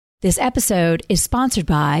This episode is sponsored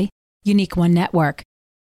by Unique One Network.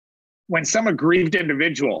 When some aggrieved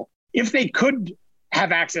individual, if they could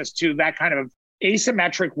have access to that kind of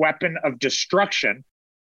asymmetric weapon of destruction,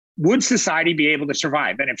 would society be able to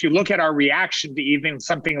survive? And if you look at our reaction to even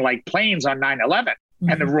something like planes on 9/11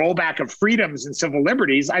 and the rollback of freedoms and civil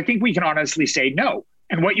liberties, I think we can honestly say no.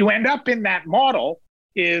 And what you end up in that model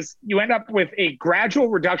is you end up with a gradual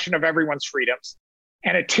reduction of everyone's freedoms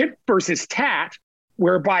and a tit versus tat,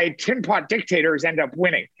 whereby tin pot dictators end up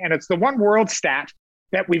winning. And it's the one world stat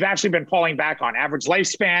that we've actually been falling back on. Average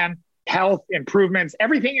lifespan, health improvements,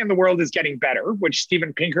 everything in the world is getting better, which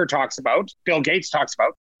Steven Pinker talks about, Bill Gates talks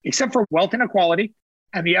about, except for wealth inequality.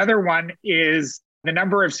 And the other one is the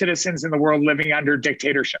number of citizens in the world living under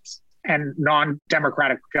dictatorships and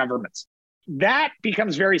non-democratic governments. That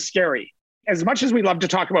becomes very scary. As much as we love to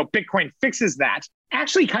talk about Bitcoin fixes that,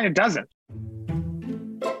 actually kind of doesn't.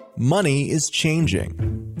 Money is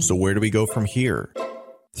changing. So where do we go from here?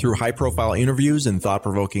 Through high-profile interviews and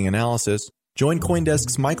thought-provoking analysis, join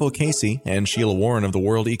CoinDesk's Michael Casey and Sheila Warren of the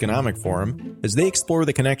World Economic Forum as they explore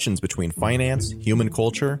the connections between finance, human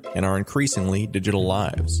culture, and our increasingly digital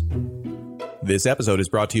lives. This episode is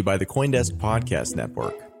brought to you by the CoinDesk Podcast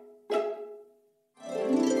Network.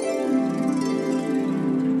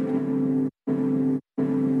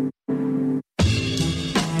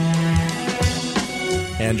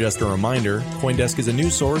 And just a reminder, CoinDesk is a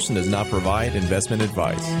news source and does not provide investment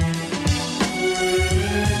advice.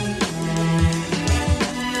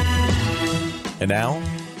 And now,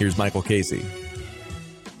 here's Michael Casey.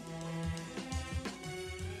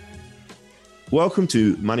 Welcome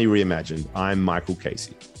to Money Reimagined. I'm Michael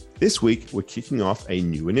Casey. This week, we're kicking off a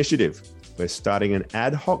new initiative. We're starting an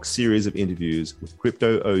ad hoc series of interviews with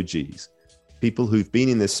crypto OGs, people who've been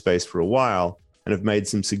in this space for a while and have made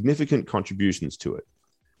some significant contributions to it.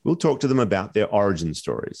 We'll talk to them about their origin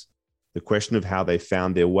stories, the question of how they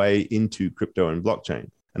found their way into crypto and blockchain,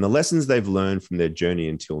 and the lessons they've learned from their journey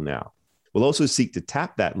until now. We'll also seek to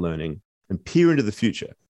tap that learning and peer into the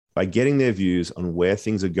future by getting their views on where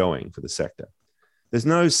things are going for the sector. There's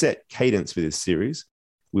no set cadence for this series.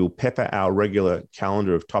 We'll pepper our regular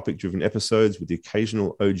calendar of topic-driven episodes with the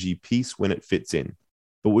occasional OG piece when it fits in.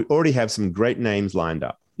 But we already have some great names lined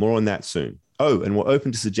up. More on that soon. Oh, and we're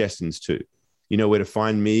open to suggestions too. You know where to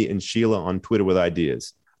find me and Sheila on Twitter with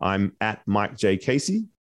ideas. I'm at Mike J. Casey,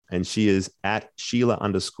 and she is at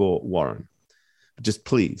Sheila_Warren. But just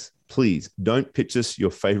please don't pitch us your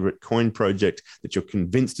favorite coin project that you're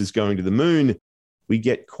convinced is going to the moon. We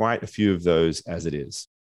get quite a few of those as it is.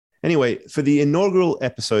 Anyway, for the inaugural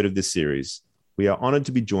episode of this series, we are honored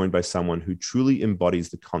to be joined by someone who truly embodies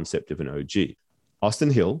the concept of an OG.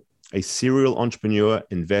 Austin Hill, a serial entrepreneur,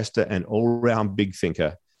 investor, and all-round big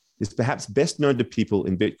thinker, is perhaps best known to people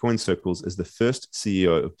in Bitcoin circles as the first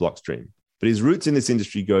CEO of Blockstream. But his roots in this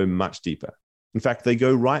industry go much deeper. In fact, they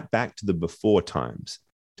go right back to the before times,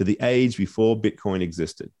 to the age before Bitcoin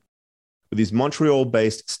existed. With his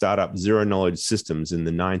Montreal-based startup Zero Knowledge Systems in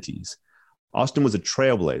the 90s, Austin was a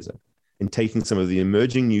trailblazer in taking some of the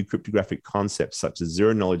emerging new cryptographic concepts such as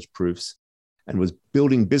zero-knowledge proofs and was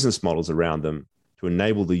building business models around them to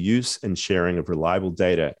enable the use and sharing of reliable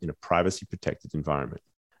data in a privacy-protected environment.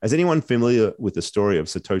 As anyone familiar with the story of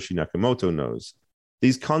Satoshi Nakamoto knows,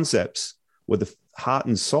 these concepts were the heart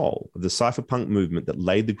and soul of the cypherpunk movement that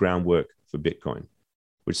laid the groundwork for Bitcoin,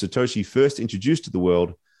 which Satoshi first introduced to the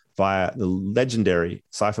world via the legendary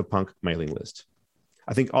cypherpunk mailing list.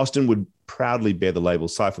 I think Austin would proudly bear the label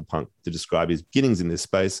cypherpunk to describe his beginnings in this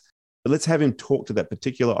space, but let's have him talk to that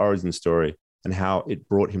particular origin story and how it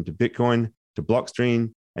brought him to Bitcoin, to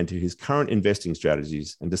Blockstream, and to his current investing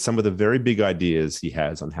strategies, and to some of the very big ideas he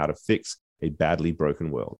has on how to fix a badly broken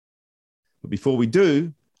world. But before we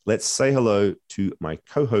do, let's say hello to my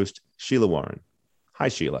co-host, Sheila Warren. Hi,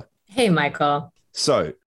 Sheila. Hey, Michael.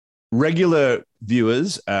 So, regular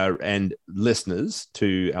viewers and listeners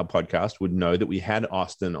to our podcast would know that we had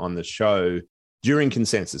Austin on the show during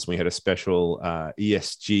Consensus. We had a special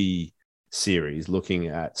ESG series looking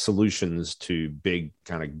at solutions to big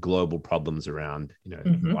kind of global problems around,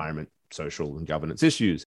 environment, social, and governance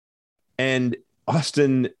issues. And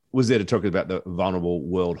Austin was there to talk about the vulnerable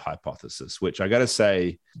world hypothesis, which I got to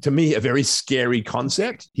say, to me, a very scary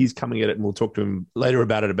concept. He's coming at it, and we'll talk to him later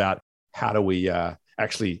about it, about how do we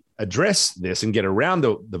actually address this and get around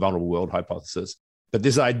the vulnerable world hypothesis. But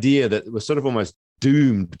this idea that we're sort of almost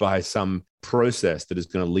doomed by some process that is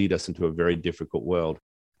going to lead us into a very difficult world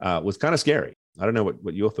was kind of scary. I don't know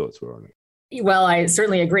what your thoughts were on it. Well, I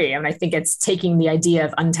certainly agree. I think it's taking the idea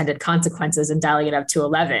of unintended consequences and dialing it up to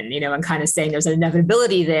 11, and kind of saying there's an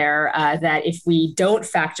inevitability there that if we don't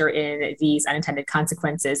factor in these unintended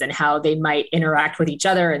consequences and how they might interact with each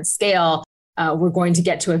other and scale, we're going to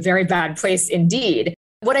get to a very bad place indeed.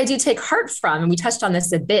 What I do take heart from, and we touched on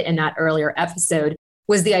this a bit in that earlier episode,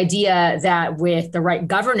 was the idea that with the right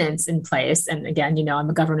governance in place, and again, I'm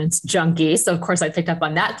a governance junkie, so of course I picked up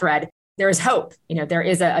on that thread, there is hope. There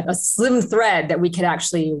is a slim thread that we could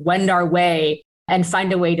actually wend our way and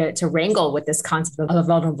find a way to wrangle with this concept of a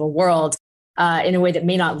vulnerable world in a way that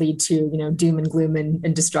may not lead to, doom and gloom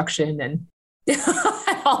and destruction and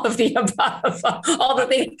all of the above, all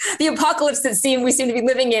the apocalypse that we seem to be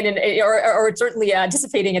living in or certainly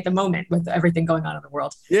anticipating at the moment with everything going on in the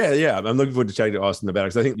world. Yeah. I'm looking forward to chatting to Austin about it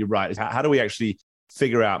because I think you're right. How do we actually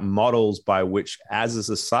figure out models by which as a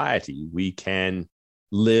society we can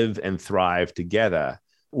live and thrive together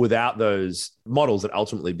without those models that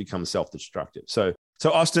ultimately become self-destructive? So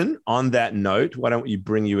Austin, on that note, why don't we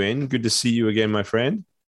bring you in? Good to see you again, my friend.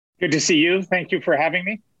 Good to see you. Thank you for having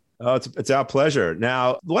me. Oh, it's our pleasure.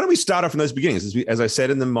 Now, why don't we start off from those beginnings? As I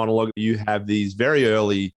said in the monologue, you have these very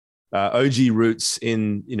early OG roots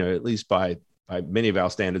in, at least by many of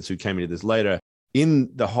our standards who came into this later,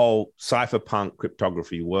 in the whole cypherpunk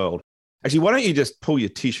cryptography world. Actually, why don't you just pull your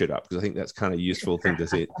T-shirt up? Because I think that's kind of a useful thing to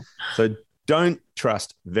see. So don't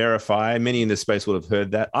trust, verify. Many in this space will have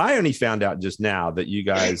heard that. I only found out just now that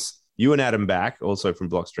you and Adam Back, also from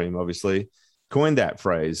Blockstream, obviously, coined that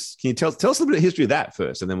phrase. Can you tell us a little bit of history of that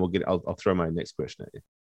first, and then I'll throw my next question at you.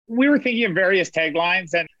 We were thinking of various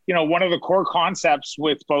taglines, and one of the core concepts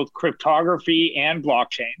with both cryptography and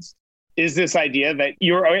blockchains is this idea that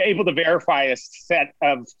you're able to verify a set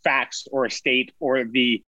of facts or a state or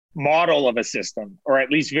the model of a system, or at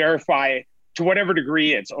least verify to whatever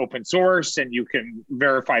degree it's open source and you can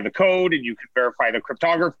verify the code and you can verify the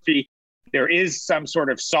cryptography. There is some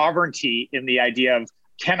sort of sovereignty in the idea of,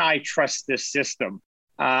 can I trust this system?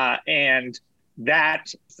 And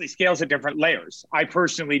that scales at different layers. I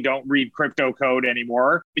personally don't read crypto code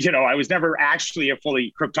anymore. I was never actually a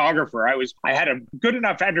fully cryptographer. I had a good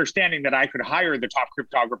enough understanding that I could hire the top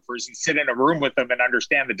cryptographers and sit in a room with them and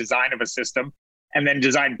understand the design of a system and then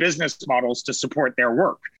design business models to support their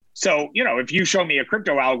work. So, if you show me a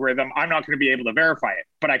crypto algorithm, I'm not going to be able to verify it,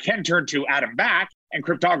 but I can turn to Adam Back and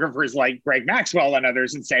cryptographers like Greg Maxwell and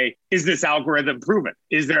others and say, is this algorithm proven?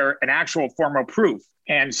 Is there an actual formal proof?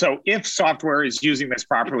 And so if software is using this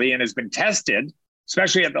properly and has been tested,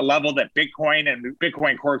 especially at the level that Bitcoin and the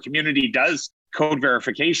Bitcoin core community does code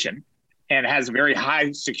verification and has a very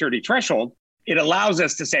high security threshold, it allows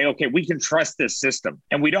us to say, okay, we can trust this system.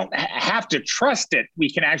 And we don't have to trust it. We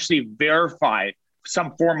can actually verify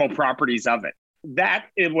some formal properties of it.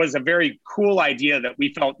 It was a very cool idea that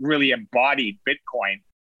we felt really embodied Bitcoin,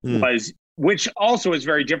 which also is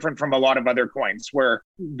very different from a lot of other coins where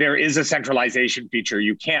there is a centralization feature.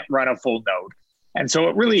 You can't run a full node. And so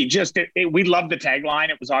it really we love the tagline.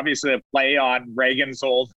 It was obviously a play on Reagan's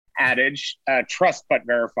old adage, trust but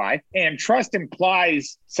verify. And trust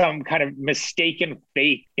implies some kind of mistaken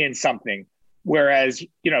faith in something. Whereas,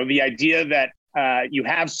 the idea that you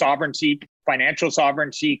have sovereignty, financial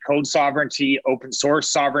sovereignty, code sovereignty, open source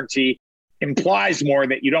sovereignty implies more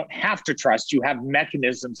that you don't have to trust. You have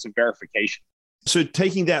mechanisms of verification. So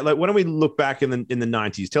taking that, why don't we look back in the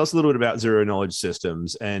 90s? Tell us a little bit about zero knowledge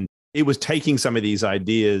systems. And it was taking some of these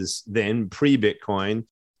ideas then pre-Bitcoin,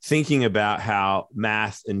 thinking about how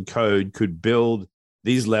math and code could build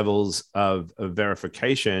these levels of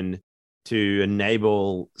verification to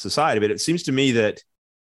enable society. But it seems to me that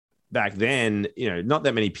back then, not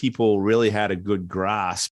that many people really had a good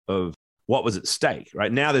grasp of what was at stake.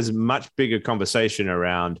 Right now, there's a much bigger conversation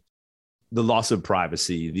around the loss of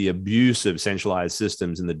privacy, the abuse of centralized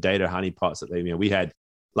systems, and the data honeypots that we had.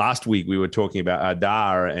 Last week, we were talking about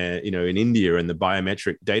Aadhaar, in India, and the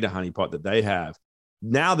biometric data honeypot that they have.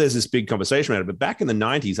 Now there's this big conversation around it. But back in the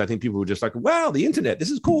 90s, I think people were just like, wow, the internet, this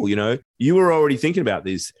is cool. You were already thinking about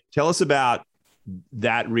these. Tell us about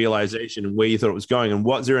that realization and where you thought it was going and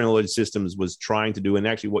what zero knowledge systems was trying to do and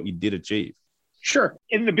actually what you did achieve. Sure.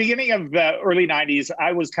 In the beginning of the early 90s,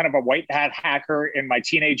 I was kind of a white hat hacker. In my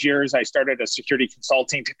teenage years, I started a security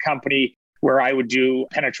consulting company where I would do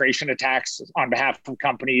penetration attacks on behalf of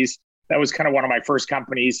companies. That was kind of one of my first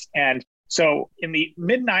companies. And so in the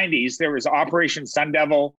mid 90s, there was Operation Sun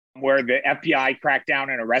Devil, where the FBI cracked down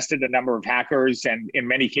and arrested a number of hackers and in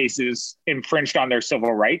many cases infringed on their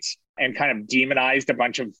civil rights and kind of demonized a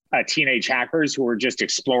bunch of teenage hackers who were just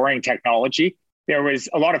exploring technology. There was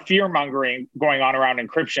a lot of fear mongering going on around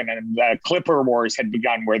encryption, and the Clipper wars had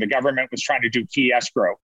begun where the government was trying to do key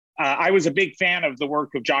escrow. I was a big fan of the work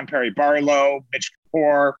of John Perry Barlow, Mitch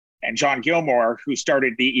Kapor, and John Gilmore, who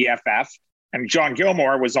started the EFF. And John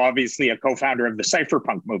Gilmore was obviously a co-founder of the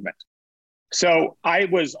cypherpunk movement. So I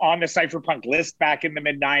was on the cypherpunk list back in the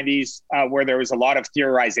mid-90s, where there was a lot of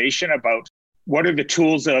theorization about what are the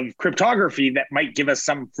tools of cryptography that might give us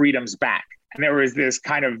some freedoms back. And there was this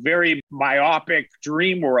kind of very myopic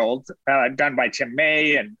dream world done by Tim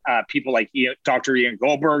May and people like Dr. Ian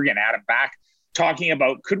Goldberg and Adam Back, talking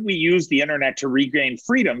about, could we use the internet to regain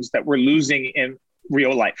freedoms that we're losing in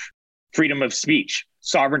real life? Freedom of speech,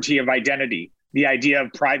 sovereignty of identity, the idea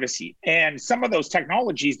of privacy. And some of those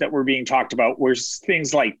technologies that were being talked about were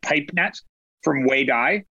things like PipeNet from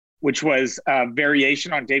WeiDai, which was a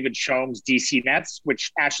variation on David Shome's DC Nets,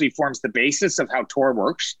 which actually forms the basis of how Tor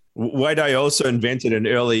works. WeiDai also invented an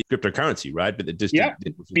early cryptocurrency, right? But it just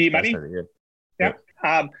B-Money.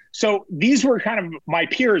 Yeah. So these were kind of my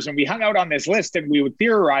peers, and we hung out on this list and we would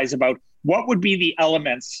theorize about what would be the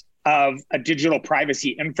elements of a digital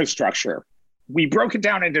privacy infrastructure. We broke it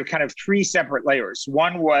down into kind of three separate layers.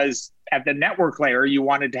 One was at the network layer, you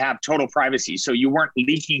wanted to have total privacy. So you weren't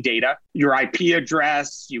leaking data, your IP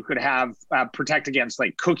address, you could have protect against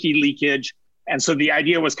like cookie leakage. And so the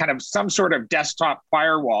idea was kind of some sort of desktop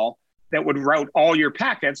firewall that would route all your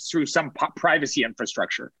packets through some privacy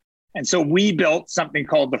infrastructure. And so we built something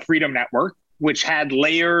called the Freedom Network, which had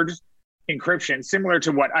layered encryption, similar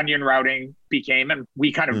to what onion routing became. And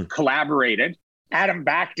we kind of collaborated. Adam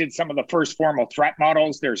Back did some of the first formal threat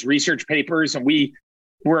models. There's research papers, and we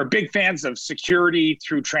were big fans of security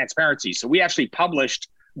through transparency. So we actually published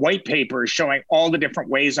white papers showing all the different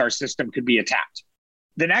ways our system could be attacked.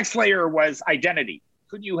 The next layer was identity.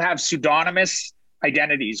 Could you have pseudonymous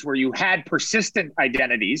identities where you had persistent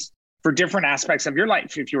identities for different aspects of your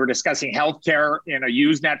life? If you were discussing healthcare in a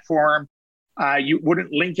Usenet forum, you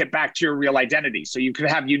wouldn't link it back to your real identity. So you could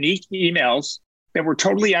have unique emails that were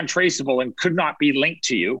totally untraceable and could not be linked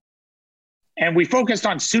to you. And we focused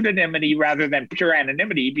on pseudonymity rather than pure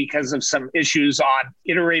anonymity because of some issues on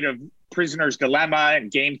iterative prisoner's dilemma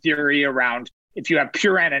and game theory around, if you have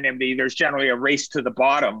pure anonymity, there's generally a race to the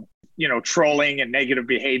bottom, trolling and negative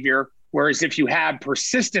behavior. Whereas if you have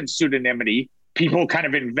persistent pseudonymity, people kind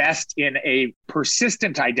of invest in a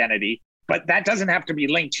persistent identity, but that doesn't have to be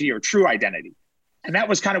linked to your true identity. And that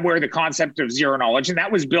was kind of where the concept of zero knowledge, and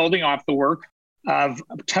that was building off the work of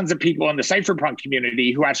tons of people in the cypherpunk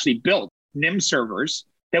community who actually built NIM servers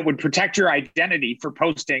that would protect your identity for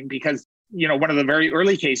posting, because, one of the very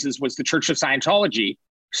early cases was the Church of Scientology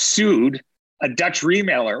sued a Dutch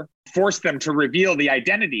remailer, forced them to reveal the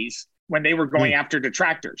identities when they were going after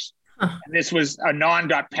detractors. And this was a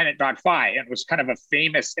non.pennant.fi, and it was kind of a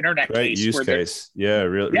famous internet Great case. Use case. Yeah,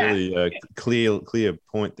 really clear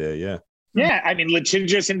point there. Yeah. Yeah, I mean,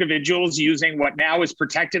 litigious individuals using what now is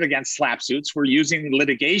protected against slap suits were using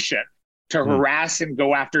litigation to harass and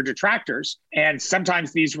go after detractors. And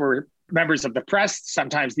sometimes these were members of the press.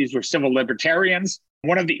 Sometimes these were civil libertarians.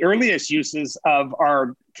 One of the earliest uses of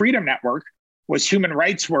our Freedom Network was human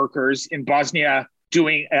rights workers in Bosnia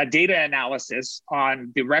doing a data analysis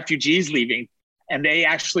on the refugees leaving. And they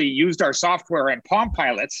actually used our software and Palm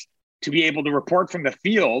Pilots to be able to report from the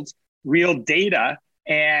field real data.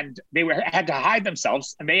 And they had to hide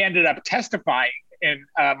themselves, and they ended up testifying in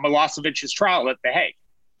Milosevic's trial at The Hague.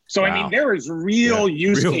 So, wow. I mean, there is real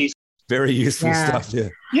use case. Very useful stuff. Yeah.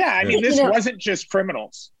 I mean, this wasn't just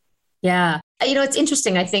criminals. Yeah. It's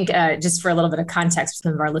interesting. I think just for a little bit of context for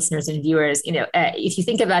some of our listeners and viewers, if you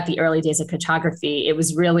think about the early days of cryptography, it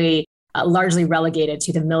was really largely relegated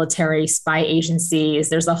to the military spy agencies.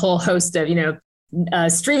 There's a whole host of,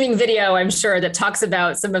 streaming video, I'm sure, that talks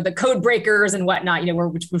about some of the code breakers and whatnot,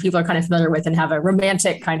 which people are kind of familiar with and have a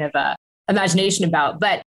romantic kind of imagination about.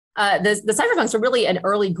 But the cypherpunks were really an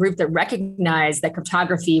early group that recognized that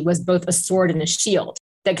cryptography was both a sword and a shield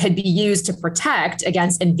that could be used to protect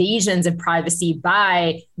against invasions of privacy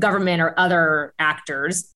by government or other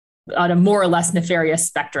actors on a more or less nefarious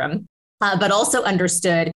spectrum, but also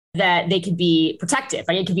understood that they could be protective.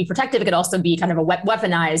 It could be protective. It could also be kind of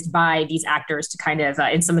weaponized by these actors to kind of,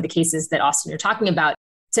 in some of the cases that Austin, you're talking about,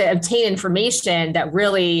 to obtain information that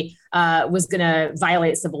really was going to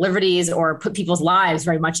violate civil liberties or put people's lives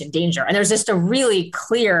very much in danger. And there's just a really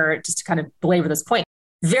clear, just to kind of belabor this point,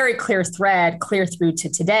 very clear thread, clear through to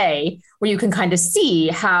today, where you can kind of see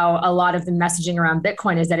how a lot of the messaging around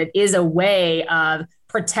Bitcoin is that it is a way of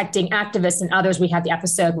protecting activists and others. We had the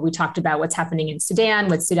episode where we talked about what's happening in Sudan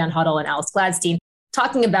with Sudan Huddle and Alice Gladstein,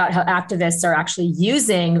 talking about how activists are actually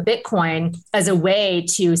using Bitcoin as a way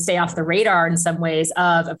to stay off the radar in some ways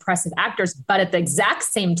of oppressive actors, but at the exact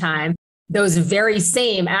same time, those very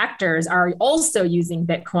same actors are also using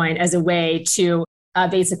Bitcoin as a way to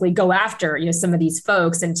basically go after, some of these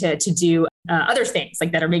folks and to do other things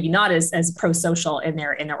like that are maybe not as pro-social in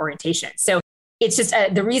their orientation. So it's just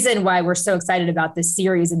the reason why we're so excited about this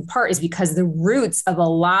series in part is because the roots of a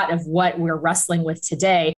lot of what we're wrestling with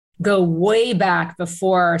today go way back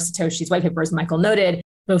before Satoshi's white paper, as Michael noted,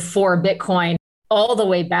 before Bitcoin, all the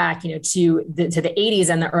way back, to the 80s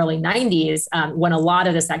and the early 90s, when a lot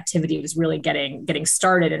of this activity was really getting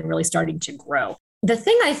started and really starting to grow. The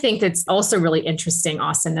thing I think that's also really interesting,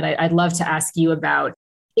 Austin, that I'd love to ask you about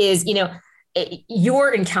is,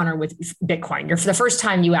 your encounter with Bitcoin. For the first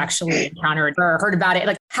time you actually encountered or heard about it,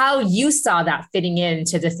 like how you saw that fitting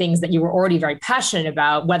into the things that you were already very passionate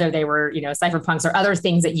about, whether they were, cypherpunks or other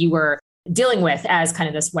things that you were dealing with as kind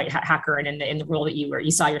of this white hat hacker and in the role that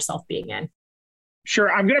you saw yourself being in.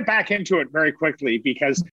 Sure. I'm going to back into it very quickly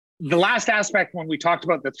because the last aspect when we talked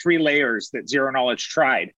about the 3 layers that Zero Knowledge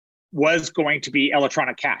tried was going to be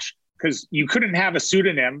electronic cash, because you couldn't have a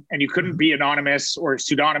pseudonym and you couldn't be anonymous or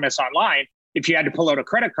pseudonymous online if you had to pull out a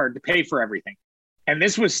credit card to pay for everything. And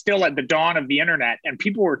this was still at the dawn of the internet, and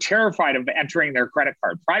people were terrified of entering their credit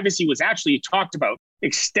card. Privacy was actually talked about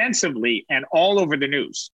extensively and all over the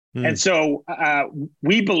news. And so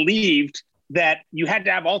we believed that you had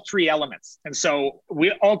to have all 3 elements. And so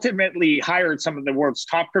we ultimately hired some of the world's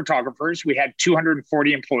top cryptographers. We had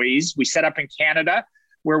 240 employees. We set up in Canada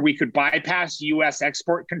where we could bypass US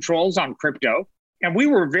export controls on crypto. And we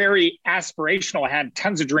were very aspirational, had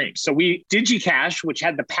tons of dreams. So DigiCash, which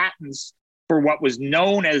had the patents for what was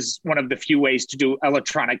known as one of the few ways to do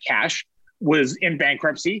electronic cash, was in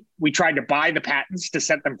bankruptcy. We tried to buy the patents to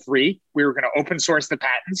set them free. We were going to open source the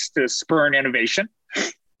patents to spur an innovation.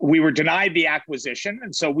 We were denied the acquisition.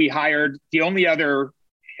 And so we hired the only other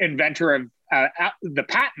inventor of the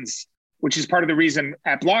patents, which is part of the reason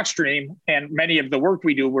at Blockstream and many of the work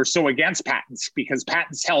we do, we're so against patents, because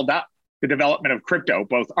patents held up the development of crypto.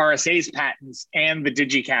 Both RSA's patents and the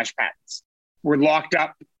DigiCash patents were locked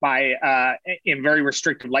up by in very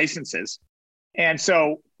restrictive licenses. And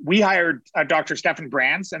so we hired Dr. Stefan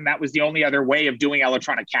Brands, and that was the only other way of doing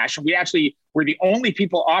electronic cash. And we actually were the only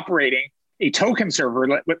people operating a token server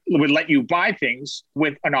that would let you buy things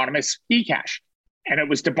with anonymous eCash. And it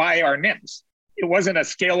was to buy our NIMs. It wasn't a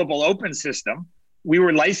scalable open system. We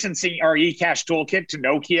were licensing our eCash toolkit to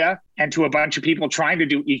Nokia and to a bunch of people trying to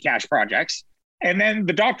do eCash projects. And then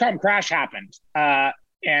the dot-com crash happened.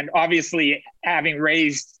 And obviously having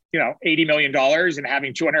raised, $80 million and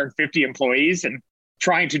having 250 employees and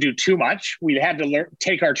trying to do too much, we had to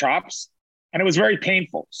take our chops. And it was very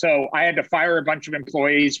painful. So I had to fire a bunch of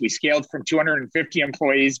employees. We scaled from 250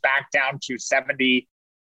 employees back down to 70.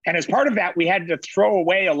 And as part of that, we had to throw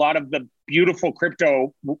away a lot of the beautiful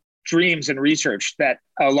crypto dreams and research that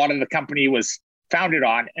a lot of the company was founded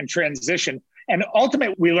on and transition. And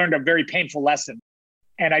ultimately, we learned a very painful lesson.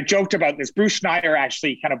 And I joked about this. Bruce Schneier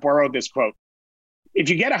actually kind of borrowed this quote. If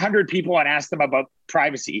you get 100 people and ask them about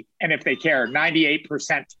privacy, and if they care,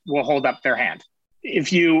 98% will hold up their hand.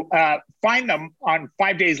 If you find them on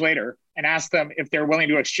 5 days later and ask them if they're willing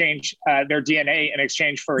to exchange their DNA in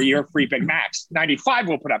exchange for a year free Big Macs, 95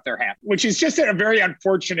 will put up their hand, which is just a very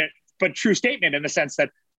unfortunate but true statement in the sense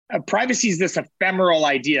that privacy is this ephemeral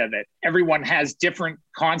idea that everyone has different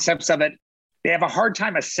concepts of it. They have a hard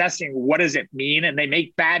time assessing what does it mean, and they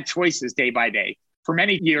make bad choices day by day. For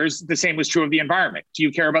many years, the same was true of the environment. Do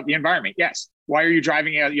you care about the environment? Yes. Why are you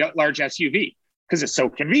driving a large SUV? Because it's so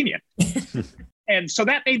convenient. And so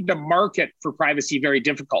that made the market for privacy very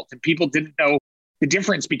difficult. And people didn't know the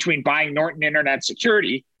difference between buying Norton Internet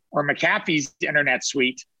Security or McAfee's Internet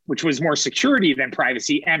Suite, which was more security than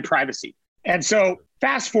privacy, and privacy. And so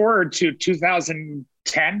fast forward to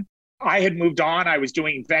 2010, I had moved on. I was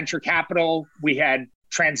doing venture capital. We had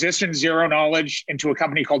transitioned Zero Knowledge into a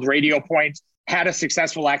company called RadioPoint, had a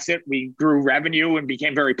successful exit. We grew revenue and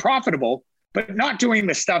became very profitable, but not doing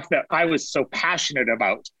the stuff that I was so passionate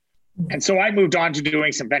about. And so I moved on to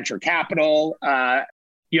doing some venture capital,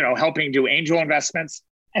 helping do angel investments.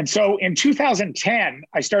 And so in 2010,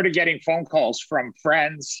 I started getting phone calls from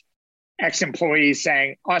friends, ex-employees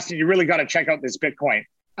saying, Austin, you really got to check out this Bitcoin.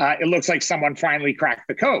 It looks like someone finally cracked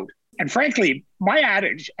the code. And frankly, my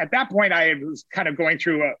adage, at that point, I was kind of going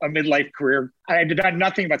through a midlife career. I had done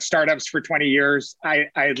nothing but startups for 20 years. I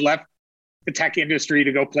had left the tech industry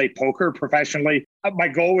to go play poker professionally. My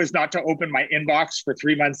goal was not to open my inbox for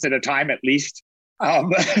 3 months at a time, at least.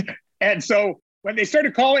 And so when they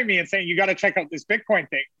started calling me and saying, you got to check out this Bitcoin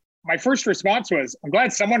thing, my first response was, I'm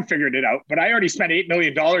glad someone figured it out, but I already spent $8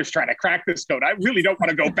 million trying to crack this code. I really don't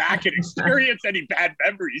want to go back and experience any bad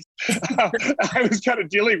memories. I was kind of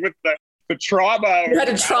dealing with the the trauma. You had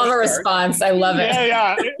a trauma response. I love it.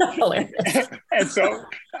 Yeah. Hilarious. And so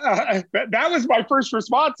that was my first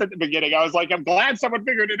response at the beginning. I was like, I'm glad someone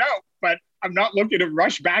figured it out, but I'm not looking to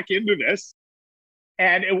rush back into this.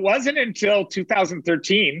 And it wasn't until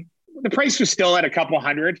 2013, the price was still at a couple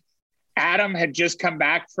hundred. Adam had just come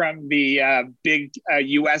back from the big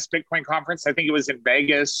US Bitcoin conference. I think it was in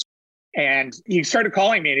Vegas. And he started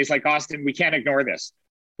calling me and he's like, Austin, we can't ignore this.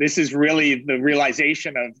 This is really the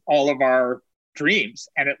realization of all of our dreams.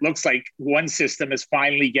 And it looks like one system is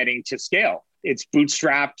finally getting to scale. It's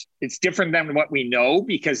bootstrapped. It's different than what we know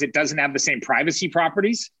because it doesn't have the same privacy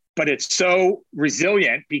properties, but it's so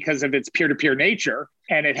resilient because of its peer-to-peer nature.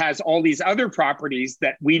 And it has all these other properties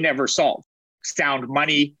that we never solved. Sound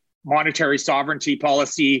money, monetary sovereignty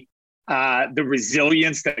policy, the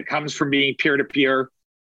resilience that comes from being peer-to-peer.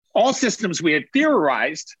 All systems we had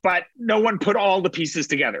theorized, but no one put all the pieces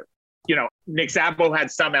together. You know, Nick Szabo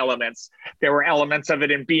had some elements. There were elements of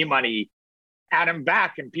it in B-Money. Adam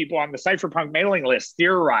Back and people on the Cypherpunk mailing list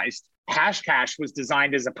theorized Hashcash was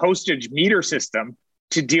designed as a postage meter system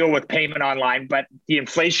to deal with payment online, but the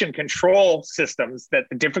inflation control systems, that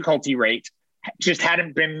the difficulty rate just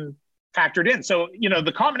hadn't been factored in. So, you know,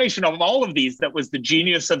 the combination of all of these, that was the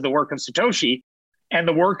genius of the work of Satoshi and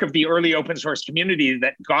the work of the early open source community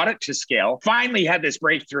that got it to scale, finally had this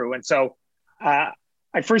breakthrough. And so I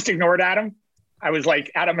first ignored Adam. I was like,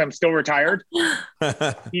 Adam, I'm still retired.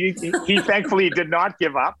 he thankfully did not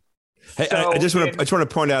give up. Hey, so I just want to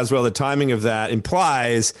point out as well, the timing of that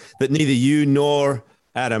implies that neither you nor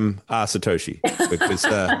Adam are Satoshi. Because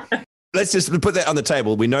let's just put that on the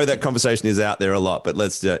table. We know that conversation is out there a lot, but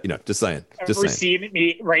let's, just saying. Ever seen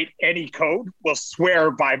me write any code will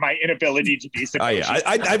swear by my inability to be Satoshi. Oh, yeah.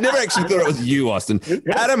 I've never actually thought it was you, Austin.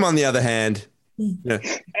 Adam, on the other hand. Yeah.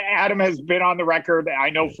 Adam has been on the record. I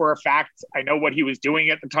know for a fact, I know what he was doing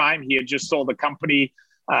at the time. He had just sold a company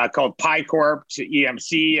called PiCorp to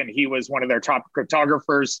EMC, and he was one of their top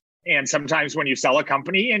cryptographers. And sometimes when you sell a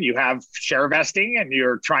company and you have share vesting and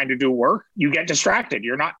you're trying to do work, you get distracted.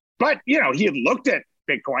 You're not. But, he had looked at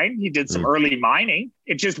Bitcoin. He did some early mining.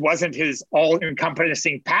 It just wasn't his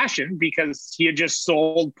all-encompassing passion because he had just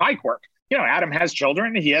sold PiCorp. Adam has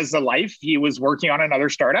children. He has a life. He was working on another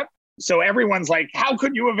startup. So everyone's like, how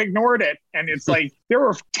could you have ignored it? And it's like, there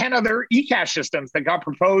were 10 other eCash systems that got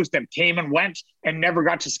proposed and came and went and never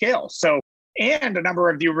got to scale. So, and a number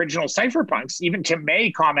of the original cypherpunks, even Tim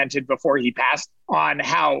May commented before he passed on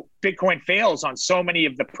how Bitcoin fails on so many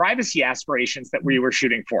of the privacy aspirations that we were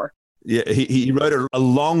shooting for. Yeah, he wrote a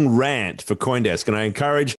long rant for CoinDesk, and I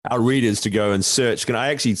encourage our readers to go and search. Can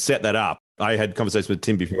I actually set that up? I had conversations with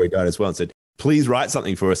Tim before he died as well and said, please write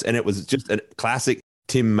something for us. And it was just a classic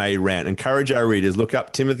Tim May rant. Encourage our readers, look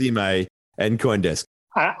up Timothy May and CoinDesk.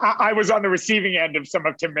 I was on the receiving end of some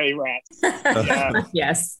of Tim May rants.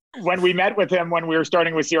 Yes. When we met with him, when we were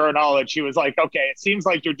starting with Zero Knowledge, he was like, okay, it seems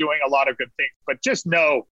like you're doing a lot of good things, but just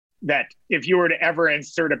know that if you were to ever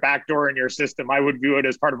insert a backdoor in your system, I would view it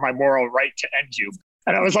as part of my moral right to end you.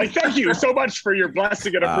 And I was like, thank you so much for your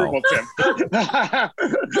blessing and approval, Tim.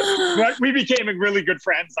 But we became really good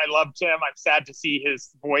friends. I loved Tim. I'm sad to see his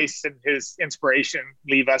voice and his inspiration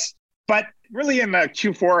leave us. But really in the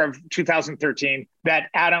Q4 of 2013, that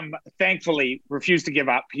Adam thankfully refused to give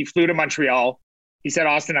up. He flew to Montreal. He said,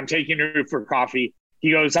 Austin, I'm taking you for coffee.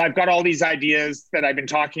 He goes, I've got all these ideas that I've been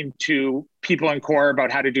talking to people in Core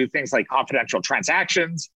about how to do things like confidential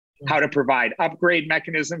transactions, how to provide upgrade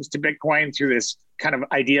mechanisms to Bitcoin through this kind of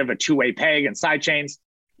idea of a two-way peg and sidechains.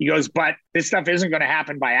 He goes, but this stuff isn't going to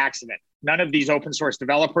happen by accident. None of these open source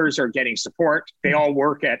developers are getting support. They all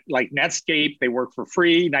work at like Netscape. They work for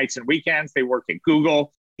free nights and weekends. They work at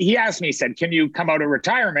Google. He asked me, he said, can you come out of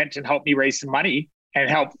retirement and help me raise some money and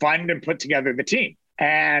help fund and put together the team?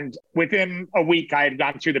 And within a week, I had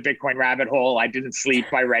gone through the Bitcoin rabbit hole. I didn't sleep.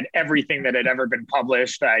 I read everything that had ever been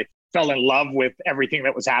published. I fell in love with everything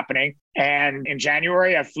that was happening. And in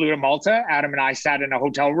January, I flew to Malta. Adam and I sat in a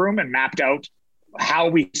hotel room and mapped out how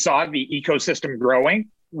we saw the ecosystem growing,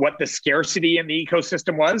 what the scarcity in the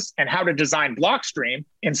ecosystem was, and how to design Blockstream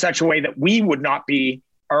in such a way that we would not be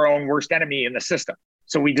our own worst enemy in the system.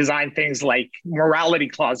 So we designed things like morality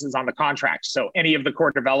clauses on the contract. So any of the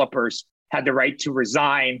core developers had the right to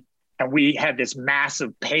resign. And we had this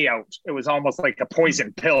massive payout. It was almost like a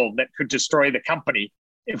poison pill that could destroy the company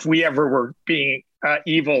if we ever were being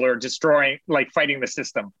evil or destroying, like fighting the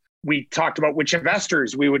system. We talked about which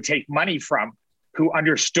investors we would take money from who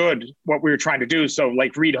understood what we were trying to do. So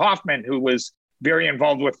like Reid Hoffman, who was very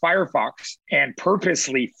involved with Firefox and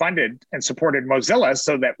purposely funded and supported Mozilla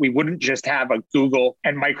so that we wouldn't just have a Google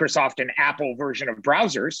and Microsoft and Apple version of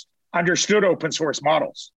browsers, understood open source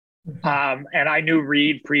models. And I knew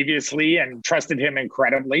Reed previously and trusted him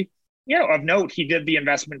incredibly. Of note, he did the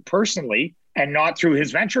investment personally and not through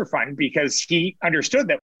his venture fund because he understood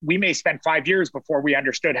that we may spend 5 years before we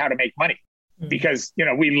understood how to make money. Because,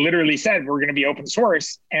 we literally said we're going to be open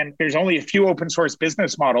source, and there's only a few open source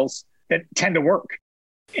business models that tend to work.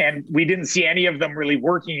 And we didn't see any of them really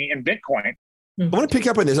working in Bitcoin. I want to pick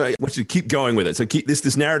up on this. I want you to keep going with it. So keep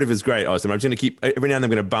this narrative is great, Austin. I'm just going to keep every now and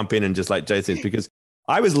then I'm going to bump in and just like Jay says, because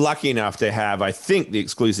I was lucky enough to have, I think, the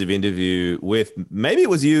exclusive interview with, maybe it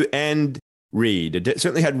was you and Reed. It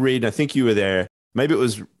certainly had Reed, and I think you were there. Maybe it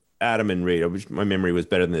was Adam and Reed. I wish my memory was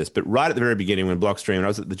better than this. But right at the very beginning when Blockstream, I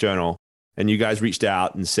was at the Journal, and you guys reached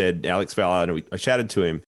out and said, Alex Valla, and I chatted to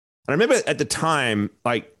him. And I remember at the time,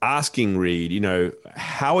 like asking Reed,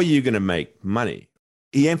 how are you going to make money?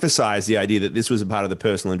 He emphasized the idea that this was a part of the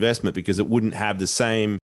personal investment because it wouldn't have the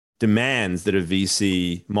same demands that a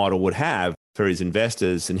VC model would have for his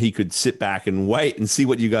investors. And he could sit back and wait and see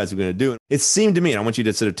what you guys were going to do. It seemed to me, and I want you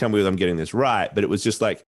to sort of tell me whether I'm getting this right, but it was just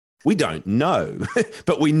like, we don't know,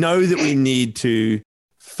 but we know that we need to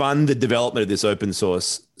fund the development of this open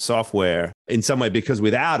source software in some way, because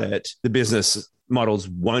without it, the business models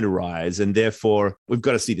won't arise. And therefore, we've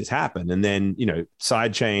got to see this happen. And then,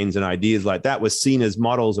 side chains and ideas like that were seen as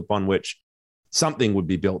models upon which something would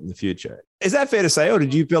be built in the future. Is that fair to say? Or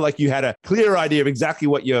did you feel like you had a clear idea of exactly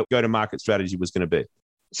what your go-to-market strategy was going to be?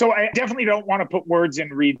 So I definitely don't want to put words in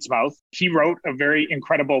Reed's mouth. He wrote a very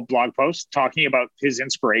incredible blog post talking about his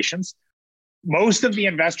inspirations. Most of the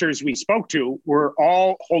investors we spoke to were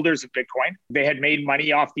all holders of Bitcoin. They had made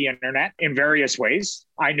money off the internet in various ways.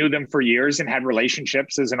 I knew them for years and had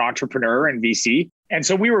relationships as an entrepreneur and VC. And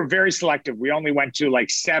so we were very selective. We only went to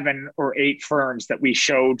like 7 or 8 firms that we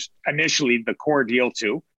showed initially the core deal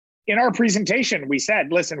to. In our presentation, we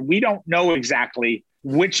said, listen, we don't know exactly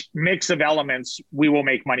which mix of elements we will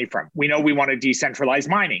make money from. We know we want to decentralize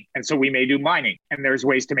mining. And so we may do mining. And there's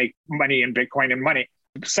ways to make money in Bitcoin and money.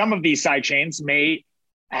 Some of these side chains may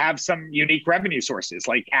have some unique revenue sources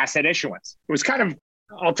like asset issuance. It was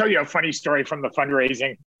I'll tell you a funny story from the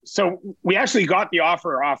fundraising. So we actually got the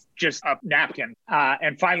offer off just a napkin.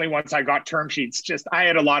 And finally, once I got term sheets, I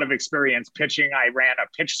had a lot of experience pitching. I ran a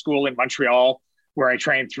pitch school in Montreal where I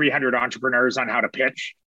trained 300 entrepreneurs on how to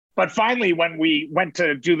pitch. But finally, when we went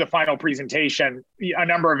to do the final presentation, a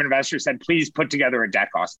number of investors said, please put together a deck,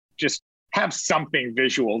 Austin. Just have something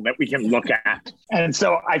visual that we can look at. And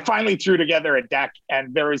so I finally threw together a deck.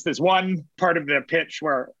 And there was this one part of the pitch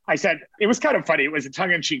where I said, it was kind of funny. It was a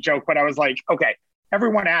tongue-in-cheek joke, but I was like, okay,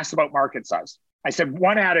 everyone asked about market size. I said,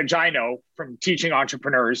 one adage I know from teaching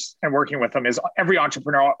entrepreneurs and working with them is every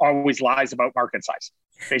entrepreneur always lies about market size.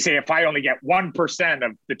 They say, if I only get 1%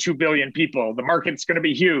 of the 2 billion people, the market's going to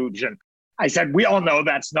be huge. And I said, we all know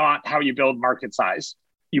that's not how you build market size.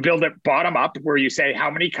 You build it bottom up, where you say, how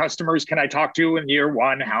many customers can I talk to in year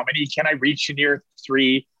 1? How many can I reach in year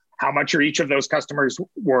 3? How much are each of those customers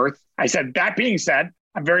worth? I said, that being said,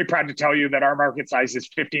 I'm very proud to tell you that our market size is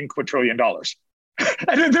 $15 quadrillion.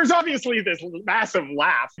 And there's obviously this massive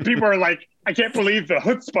laugh. People are like, I can't believe the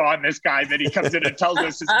chutzpah on this guy that he comes in and tells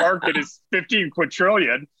us his market is 15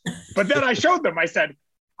 quadrillion. But then I showed them, I said,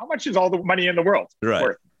 how much is all the money in the world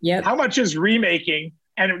worth? Yep. How much is remaking?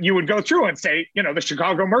 And you would go through and say, the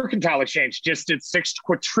Chicago Mercantile Exchange just did $6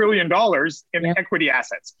 quadrillion in equity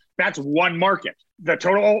assets. That's one market. The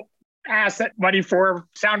total asset money for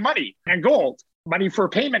sound money and gold, money for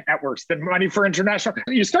payment networks, the money for international.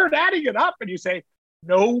 You start adding it up and you say,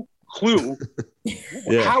 no clue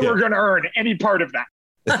how we're going to earn any part of that.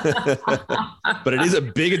 But it is a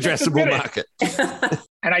big addressable market.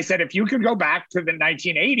 And I said, if you could go back to the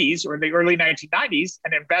 1980s or the early 1990s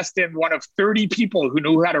and invest in one of 30 people who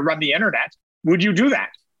knew how to run the internet, would you do that?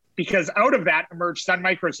 Because out of that emerged Sun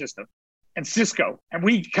Microsystems and Cisco. And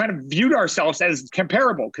we kind of viewed ourselves as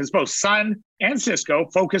comparable because both Sun and Cisco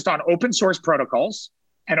focused on open source protocols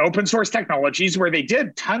and open source technologies where they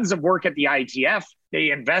did tons of work at the IETF.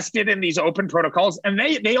 They invested in these open protocols, and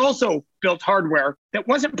they also built hardware that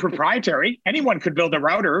wasn't proprietary. Anyone could build a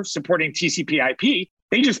router supporting TCP/IP.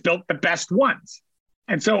 They just built the best ones.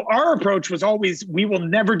 And so our approach was always, we will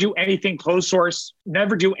never do anything closed source,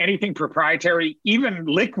 never do anything proprietary, even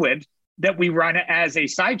Liquid that we run as a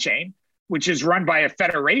sidechain, which is run by a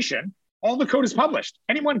federation. All the code is published.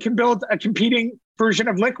 Anyone can build a competing version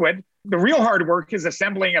of Liquid. The real hard work is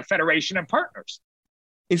assembling a federation of partners.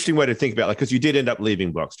 Interesting way to think about it, because you did end up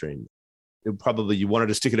leaving Blockstream. Probably you wanted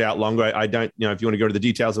to stick it out longer. I don't, if you want to go to the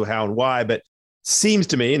details of how and why, but seems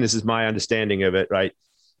to me, and this is my understanding of it, right?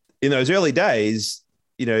 In those early days,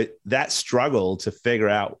 that struggle to figure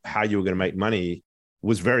out how you were going to make money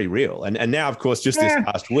was very real. And now, of course, just this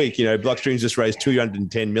past week, Blockstream's just raised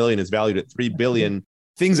 $210 million, is valued at $3 billion.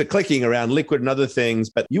 Things are clicking around Liquid and other things,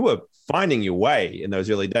 but you were finding your way in those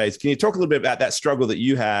early days. Can you talk a little bit about that struggle that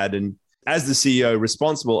you had? And as the CEO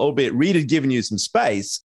responsible, albeit Reed had given you some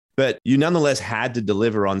space, but you nonetheless had to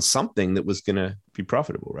deliver on something that was going to be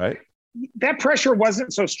profitable, right? That pressure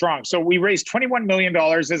wasn't so strong. So we raised $21 million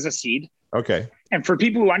as a seed. Okay. And for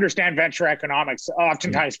people who understand venture economics,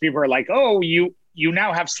 oftentimes people are like, oh, you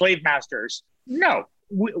now have slave masters. No,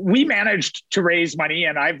 we managed to raise money,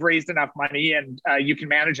 and I've raised enough money, and you can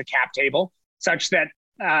manage a cap table such that,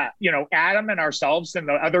 Adam and ourselves and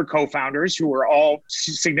the other co-founders who were all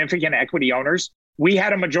significant equity owners, we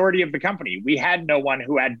had a majority of the company. We had no one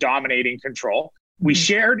who had dominating control. We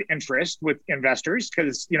shared interest with investors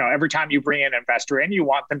because, every time you bring an investor in, you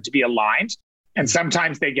want them to be aligned. And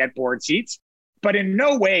sometimes they get board seats. But in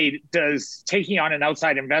no way does taking on an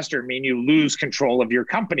outside investor mean you lose control of your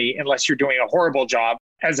company unless you're doing a horrible job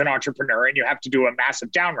as an entrepreneur and you have to do a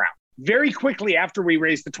massive down round. Very quickly after we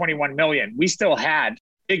raised the 21 million, we still had a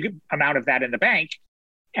big amount of that in the bank.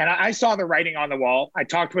 And I saw the writing on the wall. I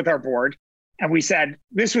talked with our board and we said,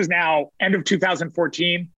 this was now end of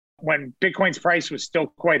 2014. When Bitcoin's price was still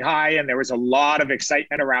quite high and there was a lot of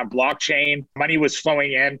excitement around blockchain, money was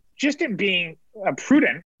flowing in. Just in being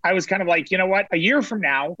prudent, I was kind of like, you know what? A year from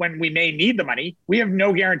now, when we may need the money, we have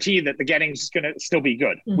no guarantee that the getting's going to still be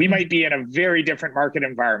good. We might be in a very different market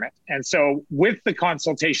environment. And so with the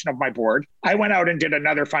consultation of my board, I went out and did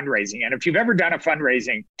another fundraising. And if you've ever done a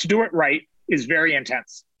fundraising, to do it right is very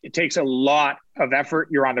intense. It takes a lot of effort.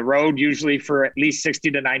 You're on the road usually for at least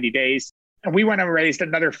 60 to 90 days. And we went and raised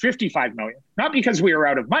another 55 million, not because we were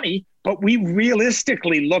out of money, but we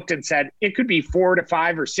realistically looked and said it could be 4 to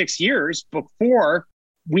 5 or 6 years before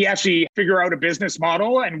we actually figure out a business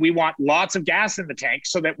model, and we want lots of gas in the tank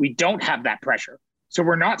so that we don't have that pressure. So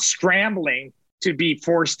we're not scrambling to be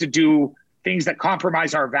forced to do things that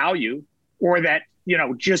compromise our value or that,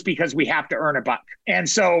 just because we have to earn a buck. And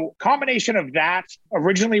so combination of that,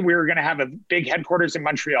 originally we were going to have a big headquarters in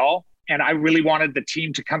Montreal. And I really wanted the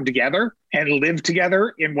team to come together and live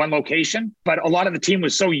together in one location. But a lot of the team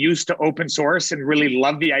was so used to open source and really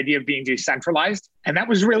loved the idea of being decentralized. And that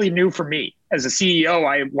was really new for me. As a CEO,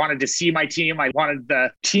 I wanted to see my team. I wanted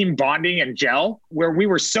the team bonding and gel, where we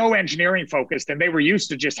were so engineering focused and they were used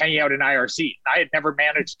to just hanging out in IRC. I had never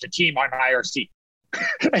managed a team on IRC.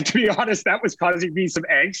 And to be honest, that was causing me some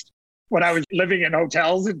angst when I was living in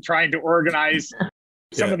hotels and trying to organize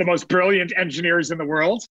some of the most brilliant engineers in the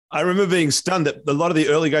world. I remember being stunned that a lot of the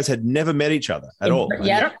early guys had never met each other at all.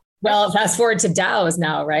 Yeah. Well, fast forward to DAOs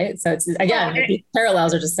now, right? So it's, again, these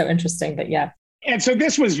parallels are just so interesting, but yeah. And so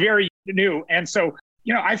this was very new. And so,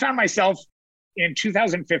 I found myself in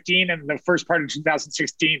 2015 and the first part of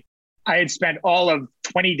 2016, I had spent all of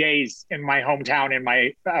 20 days in my hometown, in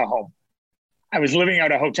my home. I was living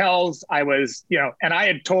out of hotels. I was, and I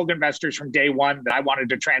had told investors from day one that I wanted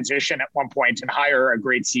to transition at one point and hire a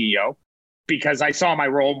great CEO, because I saw my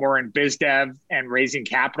role more in biz dev and raising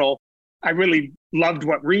capital. I really loved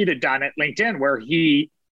what Reed had done at LinkedIn, where he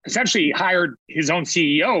essentially hired his own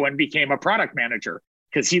CEO and became a product manager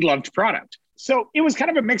because he loved product. So it was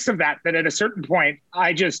kind of a mix of that at a certain point,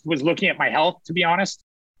 I just was looking at my health, to be honest.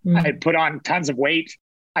 I had put on tons of weight.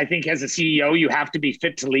 I think as a CEO, you have to be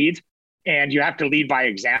fit to lead and you have to lead by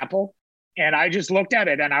example. And I just looked at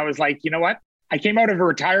it and I was like, you know what? I came out of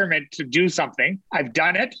retirement to do something. I've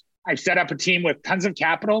done it. I've set up a team with tons of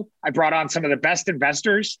capital. I brought on some of the best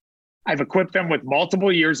investors. I've equipped them with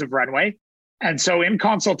multiple years of runway. And so in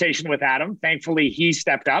consultation with Adam, thankfully, he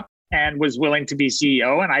stepped up and was willing to be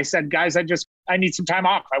CEO. And I said, guys, I need some time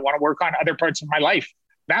off. I want to work on other parts of my life.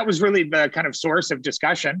 That was really the kind of source of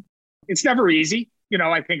discussion. It's never easy.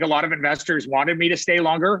 I think a lot of investors wanted me to stay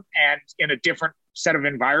longer, and in a different set of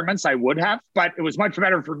environments, I would have, but it was much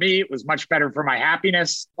better for me. It was much better for my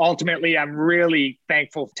happiness. Ultimately, I'm really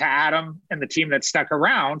thankful to Adam and the team that stuck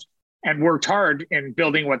around and worked hard in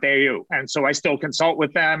building what they do. And so I still consult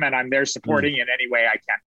with them and I'm there supporting in any way I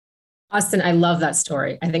can. Austin, I love that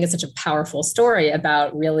story. I think it's such a powerful story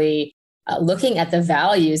about really looking at the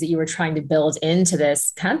values that you were trying to build into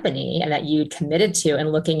this company and that you'd committed to,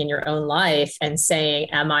 and looking in your own life and saying,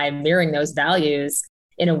 am I mirroring those values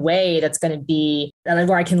in a way that's going to be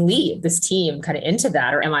where I can lead this team kind of into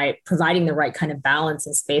that? Or am I providing the right kind of balance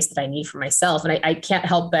and space that I need for myself? And I can't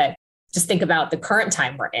help but just think about the current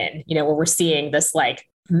time we're in, where we're seeing this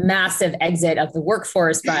massive exit of the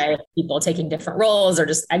workforce by people taking different roles or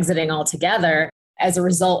just exiting altogether as a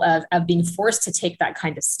result of being forced to take that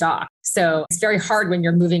kind of stock. So it's very hard when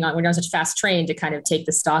you're moving on, when you're on such fast train, to kind of take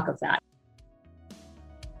the stock of that.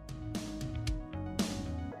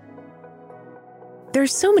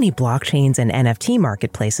 There's so many blockchains and NFT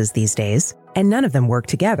marketplaces these days, and none of them work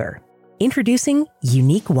together. Introducing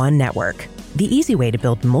Unique One Network, the easy way to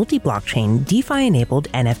build multi-blockchain, DeFi-enabled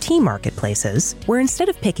NFT marketplaces, where instead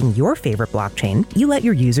of picking your favorite blockchain, you let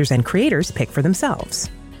your users and creators pick for themselves.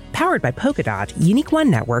 Powered by Polkadot, Unique One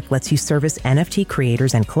Network lets you service NFT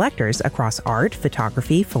creators and collectors across art,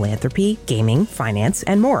 photography, philanthropy, gaming, finance,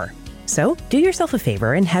 and more. So, do yourself a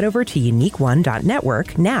favor and head over to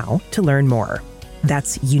uniqueone.network now to learn more.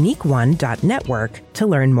 That's uniqueone.network to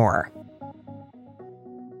learn more.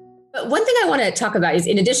 But one thing I want to talk about is,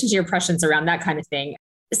 in addition to your impressions around that kind of thing,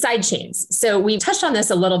 sidechains. So we touched on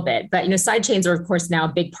this a little bit, but sidechains are, of course, now a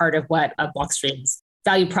big part of what Blockstream's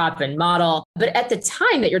value prop and model. But at the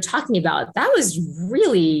time that you're talking about, that was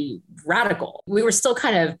really radical. We were still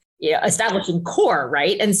kind of establishing core,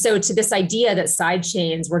 right? And so to this idea that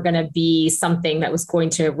sidechains were going to be something that was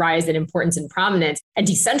going to rise in importance and prominence, and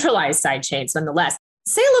decentralized sidechains nonetheless.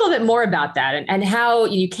 Say a little bit more about that and how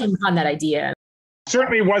you came upon that idea.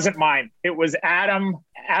 Certainly wasn't mine. It was Adam.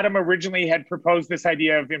 Adam originally had proposed this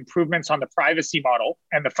idea of improvements on the privacy model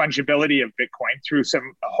and the fungibility of Bitcoin through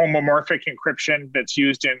some homomorphic encryption that's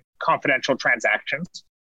used in confidential transactions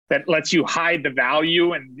that lets you hide the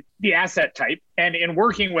value and the asset type. And in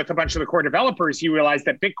working with a bunch of the core developers, he realized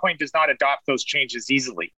that Bitcoin does not adopt those changes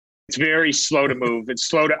easily. It's very slow to move. It's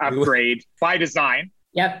slow to upgrade by design.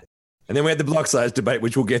 Yep. And then we had the block size debate,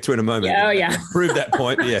 which we'll get to in a moment. Oh, yeah. Prove that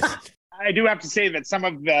point, yes. I do have to say that some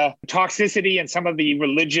of the toxicity and some of the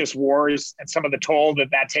religious wars and some of the toll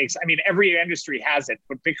that takes, every industry has it,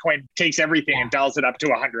 but Bitcoin takes everything and dials it up to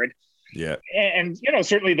 100. Yeah. And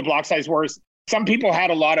certainly the block size wars, some people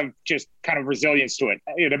had a lot of just kind of resilience to it.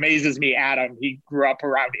 It amazes me, Adam, he grew up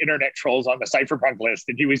around internet trolls on the cypherpunk list,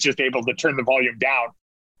 and he was just able to turn the volume down.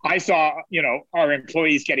 I saw, our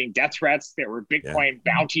employees getting death threats. There were Bitcoin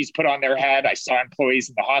bounties put on their head. I saw employees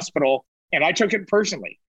in the hospital, and I took it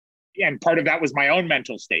personally. And part of that was my own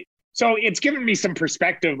mental state. So it's given me some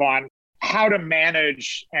perspective on how to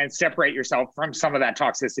manage and separate yourself from some of that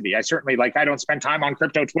toxicity. I certainly I don't spend time on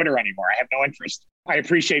crypto Twitter anymore. I have no interest. I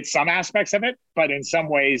appreciate some aspects of it, but in some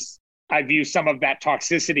ways, I view some of that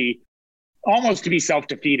toxicity almost to be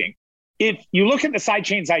self-defeating. If you look at the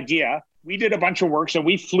sidechains idea, we did a bunch of work. So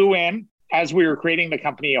we flew in as we were creating the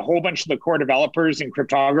company, a whole bunch of the core developers and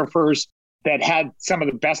cryptographers that had some of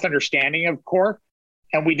the best understanding of core.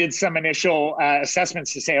 And we did some initial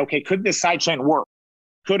assessments to say, okay, could this sidechain work?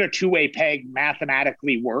 Could a two-way peg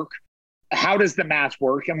mathematically work? How does the math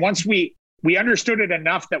work? And once we understood it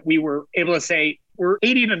enough that we were able to say, we're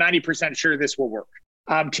 80 to 90% sure this will work.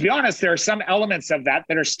 To be honest, there are some elements of that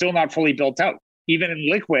are still not fully built out. Even in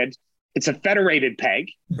Liquid, it's a federated peg.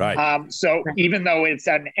 Right. So even though it's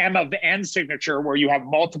an M of N signature where you have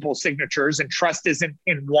multiple signatures and trust isn't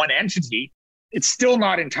in one entity, it's still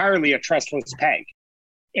not entirely a trustless peg.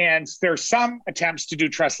 And there's some attempts to do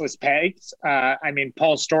trustless pegs.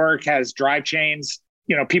 Paul Stork has drive chains.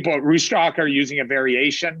 People at Rootstock are using a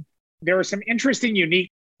variation. There are some interesting, unique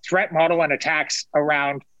threat model and attacks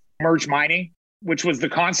around merge mining, which was the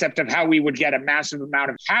concept of how we would get a massive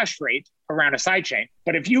amount of hash rate around a sidechain.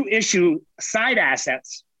 But if you issue side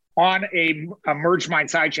assets on a merge mine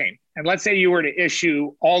sidechain, and let's say you were to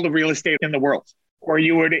issue all the real estate in the world, or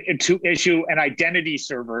you were to issue an identity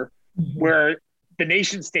server where the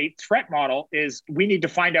nation state threat model is we need to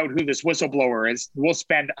find out who this whistleblower is. We'll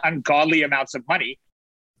spend ungodly amounts of money.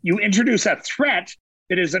 You introduce a threat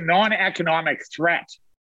that is a non-economic threat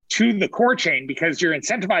to the core chain because you're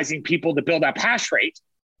incentivizing people to build up hash rate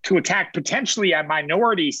to attack potentially a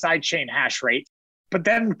minority sidechain hash rate, but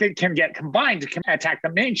then they can get combined to attack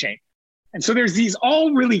the main chain. And so there's these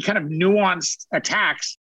all really kind of nuanced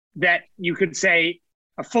attacks that you could say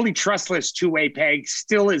a fully trustless two-way peg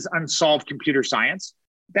still is unsolved computer science.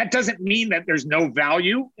 That doesn't mean that there's no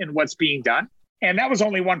value in what's being done. And that was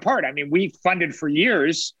only one part. We funded for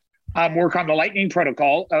years work on the Lightning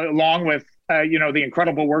protocol, along with the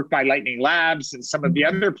incredible work by Lightning Labs and some of the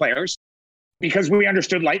other players, because we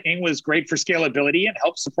understood Lightning was great for scalability and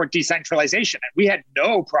helped support decentralization. And we had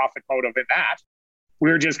no profit motive in that.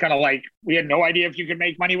 We were just kind of we had no idea if you could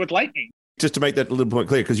make money with Lightning. Just to make that a little point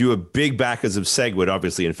clear, because you were big backers of SegWit,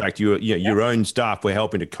 obviously. In fact, your own staff were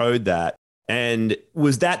helping to code that. And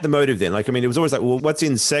was that the motive then? It was always what's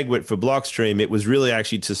in SegWit for Blockstream? It was really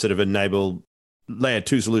actually to sort of enable layer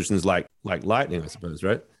 2 solutions like Lightning, I suppose,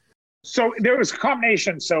 right? So there was a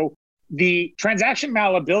combination. So the transaction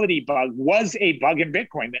malleability bug was a bug in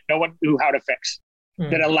Bitcoin that no one knew how to fix,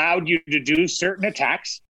 that allowed you to do certain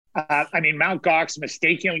attacks. Mt. Gox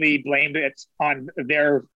mistakenly blamed it on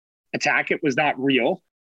their attack. It was not real,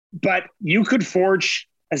 but you could forge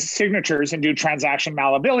signatures and do transaction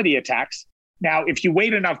malleability attacks. Now, if you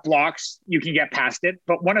wait enough blocks, you can get past it.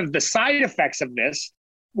 But one of the side effects of this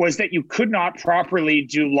was that you could not properly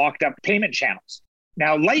do locked up payment channels.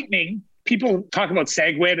 Now, Lightning, people talk about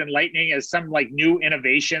SegWit and Lightning as some like new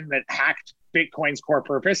innovation that hacked Bitcoin's core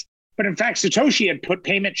purpose. But in fact, Satoshi had put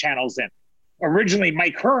payment channels in. Originally,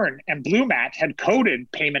 Mike Hearn and BlueMat had coded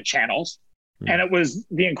payment channels. And it was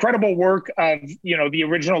the incredible work of, the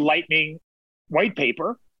original Lightning white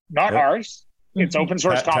paper, not ours. It's open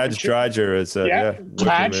source. Taj Dreiger is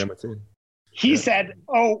Taj. He said,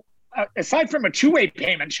 aside from a two-way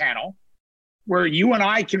payment channel where you and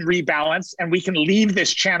I can rebalance and we can leave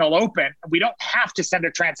this channel open, we don't have to send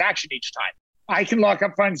a transaction each time. I can lock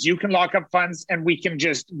up funds, you can lock up funds, and we can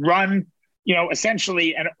just run,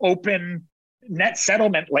 essentially an open net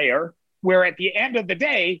settlement layer where at the end of the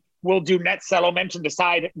day, we'll do net settlement and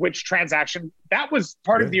decide which transaction. That was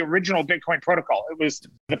part of the original Bitcoin protocol. It was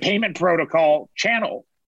the payment protocol channel.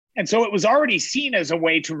 And so it was already seen as a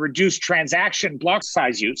way to reduce transaction block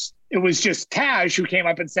size use. It was just Taj who came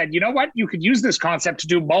up and said, you know what? You could use this concept to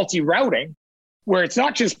do multi-routing, where it's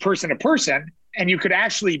not just person to person, and you could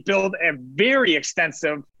actually build a very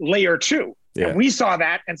extensive layer 2. Yeah. And we saw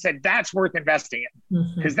that and said, that's worth investing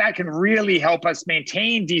in, because that can really help us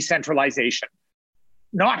maintain decentralization.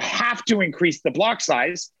 Not have to increase the block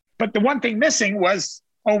size, but the one thing missing was,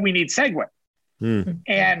 we need SegWit.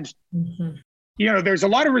 And, there's a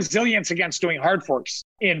lot of resilience against doing hard forks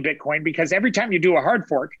in Bitcoin, because every time you do a hard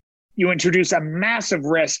fork, you introduce a massive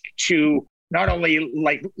risk to not only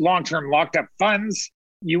like long-term locked up funds,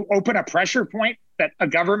 you open a pressure point that a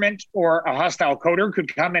government or a hostile coder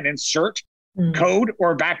could come and insert code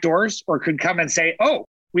or backdoors, or could come and say,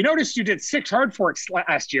 we noticed you did 6 hard forks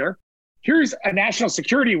last year. Here's a national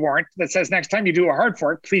security warrant that says next time you do a hard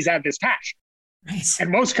fork, please add this patch. Nice.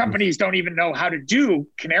 And most companies don't even know how to do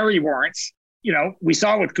canary warrants. We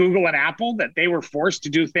saw with Google and Apple that they were forced to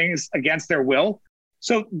do things against their will.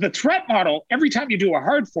 So the threat model, every time you do a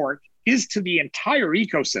hard fork, is to the entire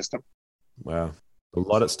ecosystem. Wow. A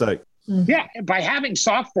lot at stake. Yeah. By having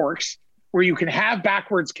soft forks where you can have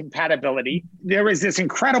backwards compatibility, there is this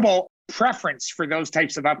incredible preference for those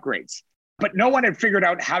types of upgrades. But no one had figured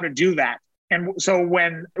out how to do that. And so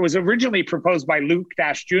when it was originally proposed by Luke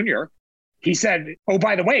Dash Jr., he said,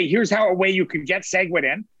 by the way, here's how a way you could get SegWit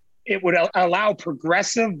in. It would allow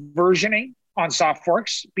progressive versioning on soft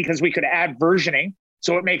forks, because we could add versioning.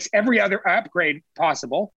 So it makes every other upgrade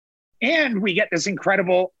possible. And we get this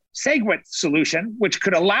incredible SegWit solution, which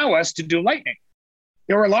could allow us to do Lightning.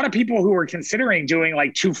 There were a lot of people who were considering doing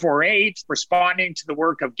like 248, responding to the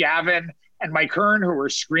work of Gavin and Mike Hearn, who were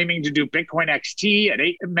screaming to do Bitcoin XT at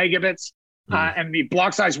 8 megabits. And the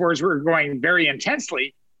block size wars were going very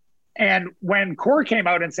intensely. And when Core came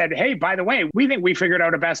out and said, hey, by the way, we think we figured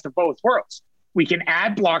out a best of both worlds. We can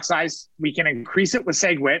add block size, we can increase it with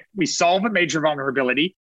SegWit, we solve a major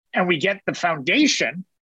vulnerability, and we get the foundation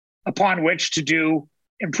upon which to do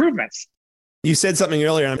improvements. You said something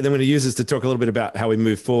earlier, and I'm going to use this to talk a little bit about how we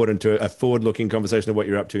move forward into a forward-looking conversation of what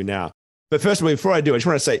you're up to now. But first of all, before I do, I just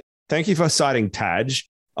want to say thank you for citing Taj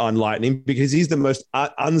on Lightning, because he's the most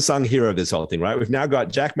unsung hero of this whole thing, right? We've now got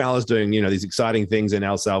Jack Mallers doing, these exciting things in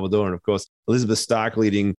El Salvador, and of course, Elizabeth Stark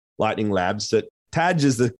leading Lightning Labs. That Taj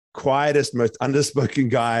is the quietest, most underspoken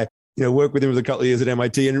guy. Worked with him for a couple of years at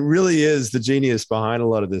MIT, and really is the genius behind a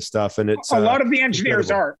lot of this stuff. And it's a lot of the engineers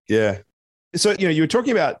incredible. Yeah. So, you were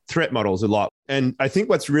talking about threat models a lot. And I think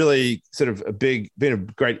what's really sort of been a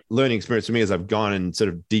great learning experience for me as I've gone and sort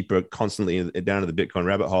of deeper constantly down to the Bitcoin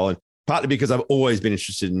rabbit hole. And partly because I've always been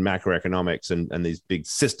interested in macroeconomics and these big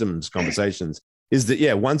systems conversations, is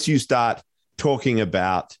that, once you start talking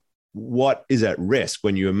about what is at risk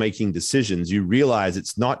when you are making decisions, you realize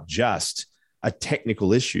it's not just a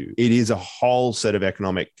technical issue. It is a whole set of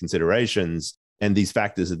economic considerations, and these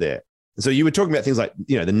factors are there. So you were talking about things like,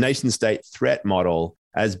 the nation state threat model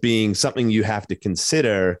as being something you have to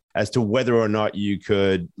consider as to whether or not you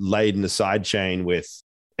could laden a side chain with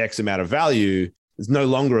X amount of value. It's no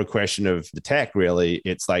longer a question of the tech, really.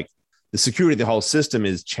 It's like the security of the whole system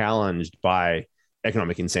is challenged by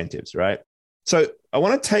economic incentives, right? So I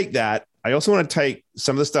want to take that. I also want to take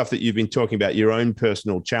some of the stuff that you've been talking about, your own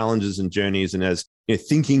personal challenges and journeys, and as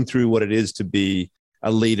thinking through what it is to be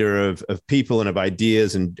a leader of people and of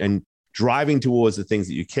ideas and driving towards the things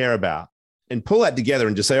that you care about, and pull that together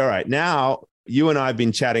and just say, all right, now you and I have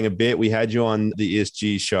been chatting a bit. We had you on the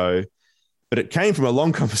ESG show, but it came from a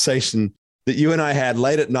long conversation that you and I had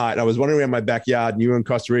late at night. I was wandering around my backyard and you were in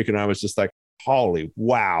Costa Rica, and I was just like, holy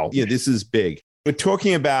wow, this is big. We're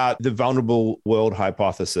talking about the vulnerable world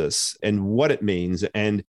hypothesis and what it means.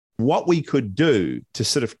 And what we could do to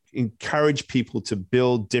sort of encourage people to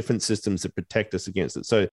build different systems that protect us against it.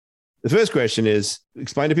 So the first question is,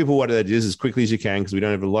 explain to people what that is as quickly as you can, because we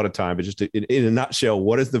don't have a lot of time, but just in a nutshell,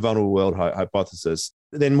 what is the vulnerable world hypothesis?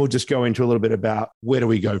 Then we'll just go into a little bit about where do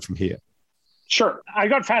we go from here? Sure. I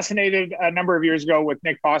got fascinated a number of years ago with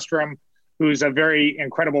Nick Bostrom, who's a very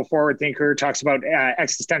incredible forward thinker, talks about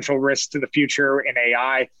existential risks to the future in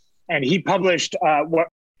AI. And he published what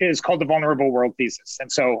is called the vulnerable world thesis.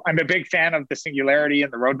 And so I'm a big fan of the singularity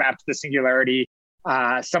and the roadmap to the singularity.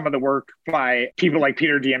 Some of the work by people like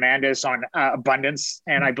Peter Diamandis on abundance.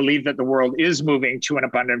 And I believe that the world is moving to an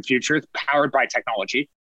abundant future powered by technology.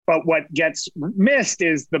 But what gets missed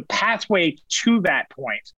is the pathway to that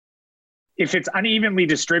point. If it's unevenly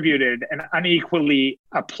distributed and unequally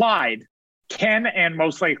applied, can and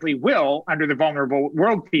most likely will, under the vulnerable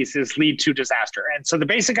world thesis, lead to disaster. And so the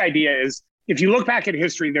basic idea is, if you look back at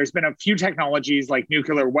history, there's been a few technologies like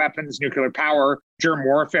nuclear weapons, nuclear power, germ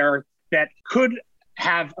warfare, that could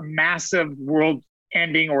have a massive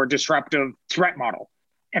world-ending or disruptive threat model.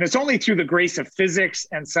 And it's only through the grace of physics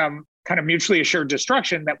and some kind of mutually assured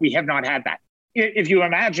destruction that we have not had that. If you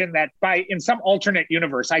imagine that in some alternate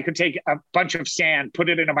universe, I could take a bunch of sand, put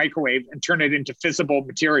it in a microwave, and turn it into fissile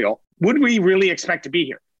material, would we really expect to be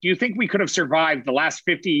here? Do you think we could have survived the last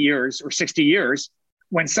 50 years or 60 years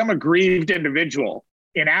when some aggrieved individual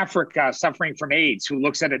in Africa suffering from AIDS, who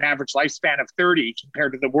looks at an average lifespan of 30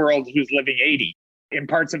 compared to the world who's living 80, in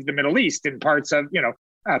parts of the Middle East, in parts of,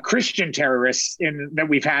 Christian terrorists that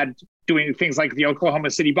we've had doing things like the Oklahoma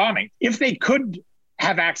City bombing, if they could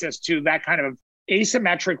have access to that kind of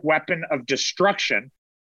asymmetric weapon of destruction,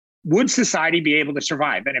 would society be able to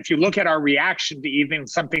survive? And if you look at our reaction to even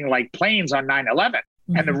something like planes on 9/11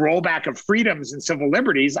 and the rollback of freedoms and civil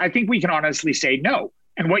liberties, I think we can honestly say no.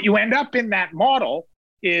 And what you end up in that model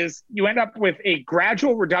is you end up with a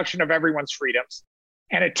gradual reduction of everyone's freedoms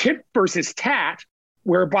and a tit versus tat,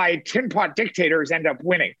 whereby tin pot dictators end up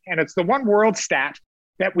winning. And it's the one world stat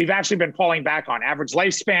that we've actually been falling back on: average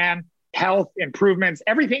lifespan, health improvements.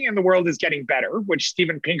 Everything in the world is getting better, which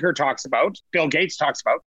Steven Pinker talks about, Bill Gates talks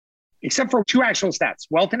about, except for two actual stats: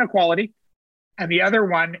 wealth inequality. And the other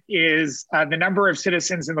one is the number of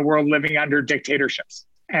citizens in the world living under dictatorships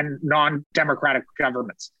and non-democratic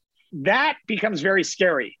governments. That becomes very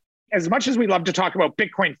scary. As much as we love to talk about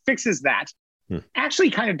Bitcoin fixes that, actually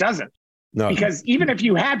kind of doesn't. No. Because even if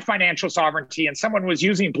you had financial sovereignty and someone was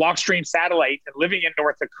using Blockstream satellite and living in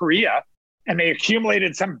North Korea, and they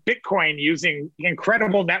accumulated some Bitcoin using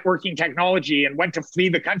incredible networking technology and went to flee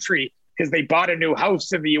the country because they bought a new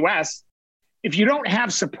house in the US, if you don't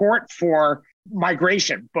have support for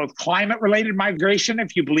migration, both climate-related migration,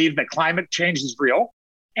 if you believe that climate change is real,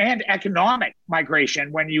 and economic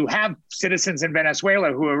migration, when you have citizens in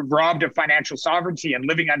Venezuela who are robbed of financial sovereignty and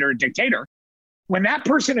living under a dictator, when that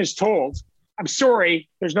person is told, I'm sorry,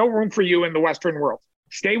 there's no room for you in the Western world,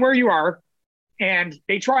 stay where you are, and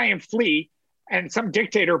they try and flee, and some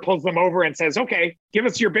dictator pulls them over and says, okay, give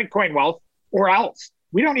us your Bitcoin wealth or else.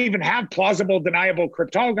 We don't even have plausible deniable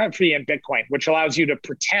cryptography in Bitcoin, which allows you to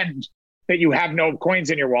pretend that you have no coins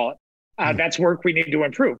in your wallet. That's work we need to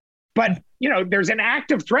improve. But, there's an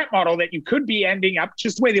active threat model that you could be ending up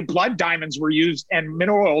just the way the blood diamonds were used and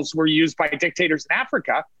minerals were used by dictators in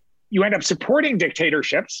Africa. You end up supporting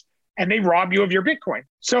dictatorships and they rob you of your Bitcoin.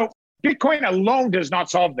 So Bitcoin alone does not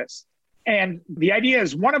solve this. And the idea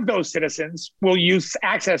is one of those citizens will use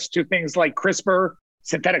access to things like CRISPR,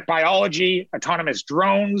 synthetic biology, autonomous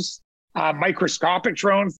drones, microscopic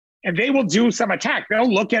drones, and they will do some attack.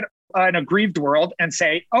 They'll look at an aggrieved world and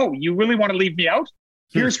say, oh, you really want to leave me out?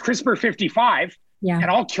 Here's CRISPR 55, and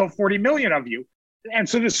I'll kill 40 million of you. And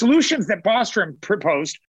so the solutions that Bostrom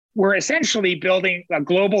proposed were essentially building a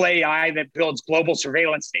global AI that builds global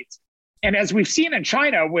surveillance states. And as we've seen in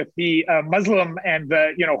China with the Muslim and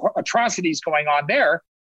the atrocities going on there,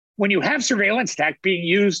 when you have surveillance tech being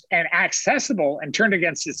used and accessible and turned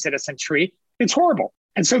against its citizenry, it's horrible.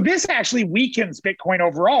 And so this actually weakens Bitcoin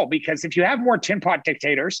overall, because if you have more tin pot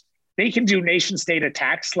dictators, they can do nation state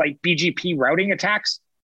attacks like BGP routing attacks,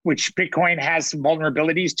 which Bitcoin has some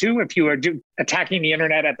vulnerabilities to if you are attacking the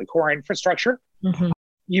internet at the core infrastructure.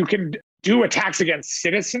 You can do attacks against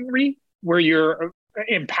citizenry where you're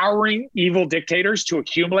empowering evil dictators to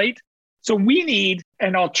accumulate. So we need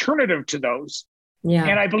an alternative to those.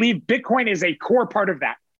 And I believe Bitcoin is a core part of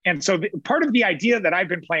that. And so part of the idea that I've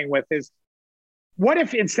been playing with is, what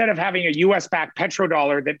if instead of having a US-backed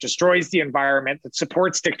petrodollar that destroys the environment, that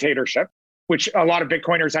supports dictatorship, which a lot of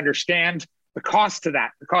Bitcoiners understand the cost to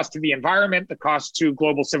that, the cost to the environment, the cost to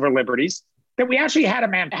global civil liberties, that we actually had a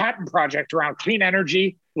Manhattan Project around clean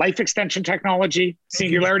energy, life extension technology,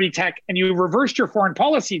 singularity tech, and you reversed your foreign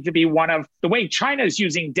policy to be one of the way China is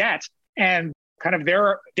using debt and kind of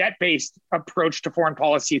their debt-based approach to foreign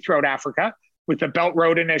policy throughout Africa with the Belt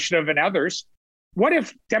Road Initiative and others. What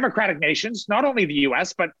if democratic nations, not only the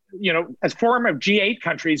US, but, as forum of G8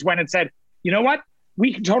 countries went and said, you know what,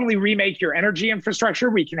 we can totally remake your energy infrastructure.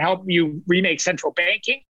 We can help you remake central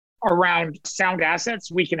banking around sound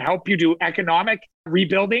assets. We can help you do economic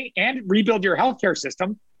rebuilding and rebuild your healthcare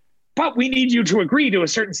system. But we need you to agree to a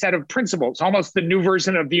certain set of principles, almost the new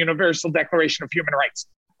version of the Universal Declaration of Human Rights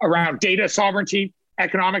around data sovereignty,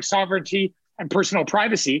 economic sovereignty, and personal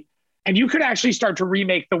privacy. And you could actually start to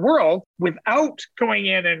remake the world without going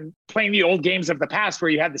in and playing the old games of the past where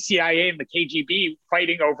you had the CIA and the KGB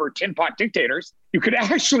fighting over tin pot dictators. You could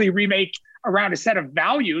actually remake around a set of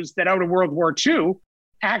values that out of World War II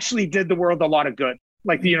actually did the world a lot of good,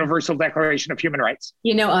 like the Universal Declaration of Human Rights.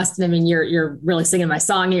 Austin, I mean, you're really singing my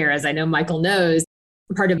song here, as I know Michael knows.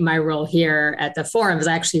 Part of my role here at the Forum is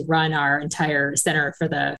I actually run our entire center for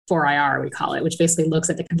the 4IR, we call it, which basically looks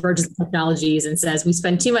at the convergence of technologies and says we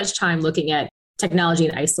spend too much time looking at technology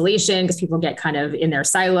in isolation because people get kind of in their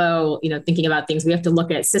silo, thinking about things. We have to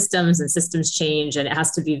look at systems, and systems change, and it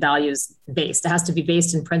has to be values based. It has to be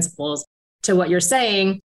based in principles. To what you're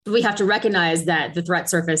saying, we have to recognize that the threat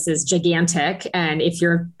surface is gigantic. And if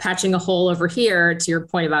you're patching a hole over here, to your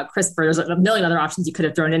point about CRISPR, there's a million other options you could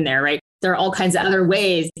have thrown in there, right? There are all kinds of other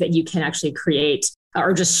ways that you can actually create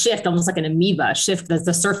or just shift, almost like an amoeba, shift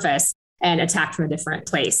the surface and attack from a different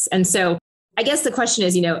place. And so I guess the question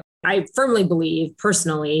is, I firmly believe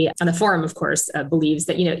personally, and the Forum, of course, believes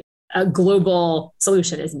that, a global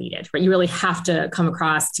solution is needed, right? You really have to come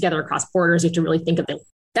together across borders. You have to really think of it.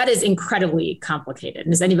 That is incredibly complicated.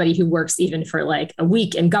 And as anybody who works even for like a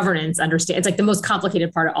week in governance understands, it's like the most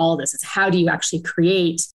complicated part of all of this is how do you actually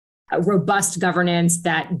create a robust governance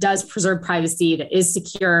that does preserve privacy, that is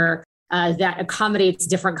secure, that accommodates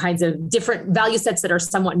different value sets that are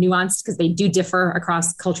somewhat nuanced because they do differ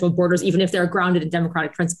across cultural borders, even if they're grounded in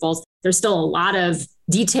democratic principles. There's still a lot of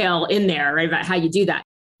detail in there, right, about how you do that.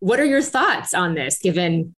 What are your thoughts on this,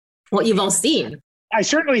 given what you've all seen? I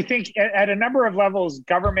certainly think at a number of levels,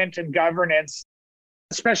 government and governance,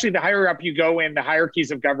 especially the higher up you go in the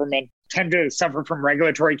hierarchies of government, tend to suffer from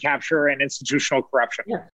regulatory capture and institutional corruption.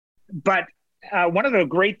 Yeah. But one of the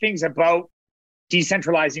great things about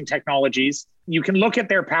decentralizing technologies, you can look at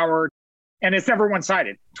their power and it's never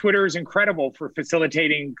one-sided. Twitter is incredible for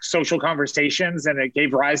facilitating social conversations, and it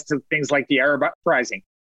gave rise to things like the Arab uprising.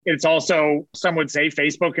 It's also, some would say,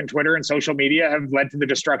 Facebook and Twitter and social media have led to the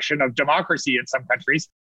destruction of democracy in some countries.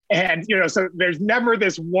 And, so there's never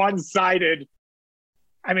this one-sided,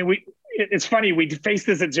 it's funny, we face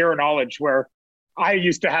this at Zero Knowledge, where I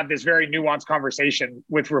used to have this very nuanced conversation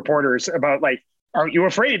with reporters about aren't you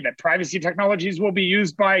afraid that privacy technologies will be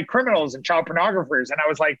used by criminals and child pornographers? And I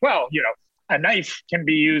was like, well, a knife can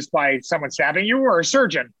be used by someone stabbing you or a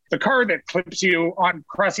surgeon. The car that clips you on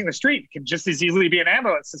crossing the street can just as easily be an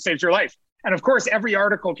ambulance that saves your life. And of course, every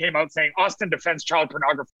article came out saying Austin defends child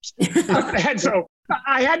pornographers. And so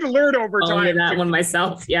I had to learn over time. That one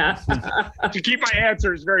myself, yeah. To keep my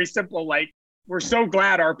answers very simple, we're so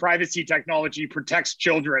glad our privacy technology protects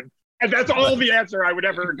children. And that's all the answer I would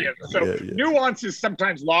ever give. So nuance is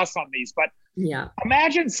sometimes lost on these, but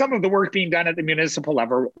imagine some of the work being done at the municipal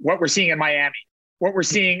level, what we're seeing in Miami, what we're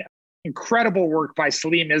seeing, incredible work by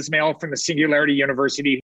Salim Ismail from the Singularity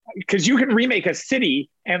University, because you can remake a city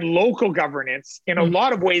and local governance in a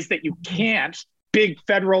lot of ways that you can't big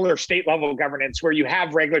federal or state level governance, where you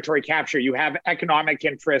have regulatory capture, you have economic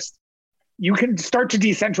interest. You can start to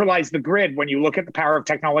decentralize the grid when you look at the power of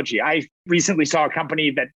technology. I recently saw a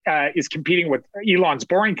company that is competing with Elon's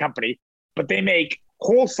Boring Company, but they make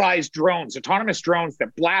whole-size drones, autonomous drones that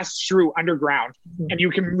blast through underground, and you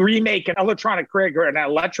can remake an electronic grid or an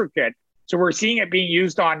electric grid. So we're seeing it being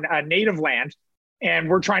used on native land, and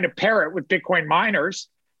we're trying to pair it with Bitcoin miners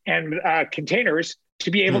and containers to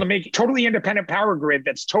be able to make a totally independent power grid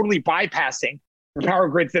that's totally bypassing the power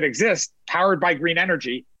grids that exist, powered by green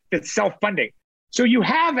energy, that's self-funding. So you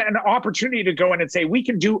have an opportunity to go in and say, we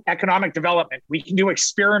can do economic development. We can do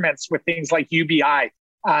experiments with things like UBI,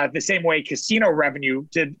 the same way casino revenue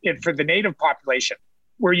did it for the native population,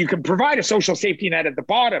 where you can provide a social safety net at the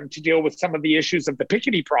bottom to deal with some of the issues of the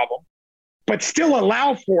Piketty problem, but still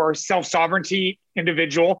allow for self-sovereignty,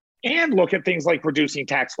 individual, and look at things like reducing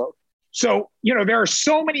tax load. So, there are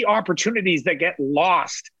so many opportunities that get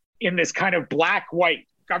lost in this kind of black-white,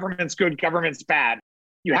 government's good, government's bad.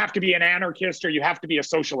 You have to be an anarchist or you have to be a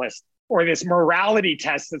socialist, or this morality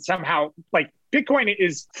test that somehow, Bitcoin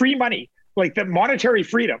is free money. like the monetary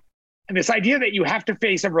freedom and this idea that you have to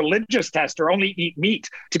face a religious test or only eat meat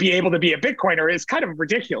to be able to be a Bitcoiner is kind of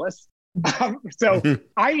ridiculous. So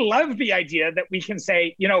I love the idea that we can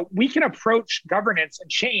say, we can approach governance and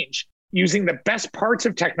change using the best parts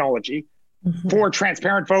of technology for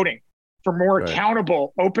transparent voting, for more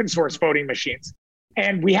accountable open source voting machines.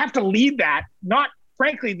 And we have to lead that.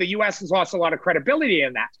 Frankly, the US has lost a lot of credibility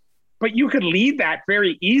in that, but you could lead that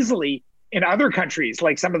very easily in other countries,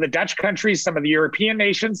 like some of the Dutch countries, some of the European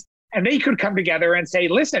nations, and they could come together and say,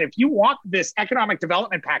 listen, if you want this economic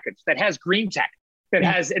development package that has green tech, that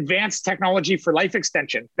has advanced technology for life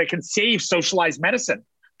extension, that can save socialized medicine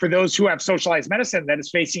for those who have socialized medicine that is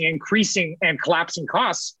facing increasing and collapsing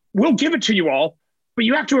costs, we'll give it to you all, but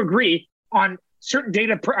you have to agree on certain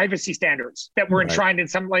data privacy standards that were enshrined in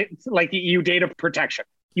some like the EU data protection.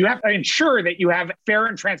 You have to ensure that you have fair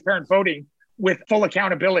and transparent voting with full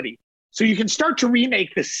accountability. So you can start to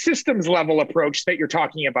remake the systems level approach that you're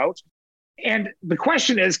talking about. And the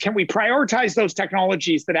question is, can we prioritize those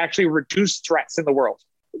technologies that actually reduce threats in the world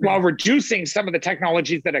while reducing some of the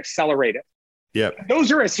technologies that accelerate it? Yep.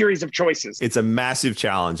 Those are a series of choices. It's a massive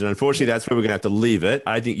challenge. And unfortunately, that's where we're going to have to leave it.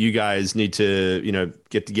 I think you guys need to,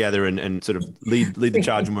 get together and sort of lead the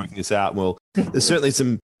charge in working this out. Well, there's certainly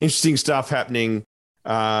some interesting stuff happening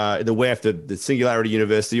in the WEF, the Singularity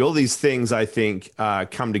University, all these things, I think,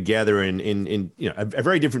 come together in a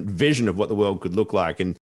very different vision of what the world could look like.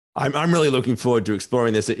 And I'm really looking forward to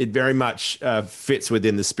exploring this. It very much fits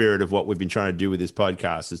within the spirit of what we've been trying to do with this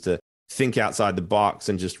podcast, is to think outside the box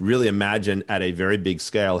and just really imagine at a very big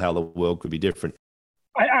scale how the world could be different.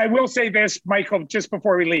 I will say this, Michael, just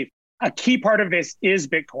before we leave. A key part of this is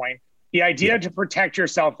Bitcoin. The idea to protect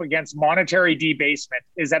yourself against monetary debasement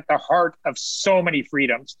is at the heart of so many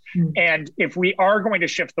freedoms. And if we are going to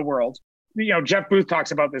shift the world, Jeff Booth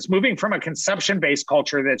talks about this, moving from a consumption-based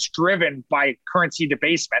culture that's driven by currency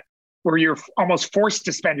debasement, where you're almost forced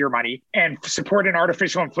to spend your money and support an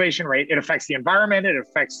artificial inflation rate. It affects the environment. It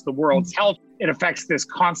affects the world's health. It affects this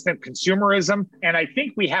constant consumerism. And I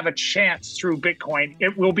think we have a chance through Bitcoin.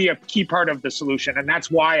 It will be a key part of the solution. And that's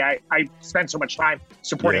why I spend so much time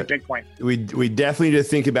supporting Bitcoin. We definitely need to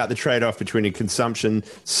think about the trade-off between consumption,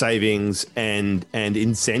 savings, and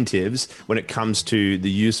incentives when it comes to the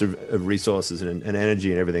use of resources and energy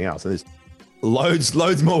and everything else. And there's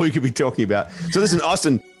loads more we could be talking about. So listen,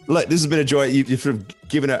 Austin, look, this has been a joy. You've sort of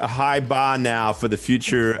given a high bar now for the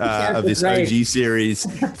future of this OG series.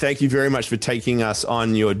 Thank you very much for taking us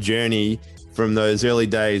on your journey from those early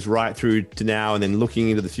days right through to now, and then looking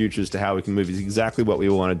into the future as to how we can move is exactly what we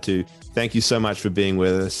wanted to. Thank you so much for being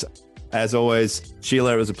with us. As always,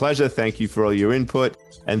 Sheila, it was a pleasure. Thank you for all your input.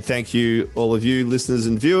 And thank you, all of you listeners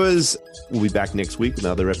and viewers. We'll be back next week with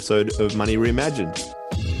another episode of Money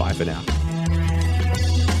Reimagined. Bye for now.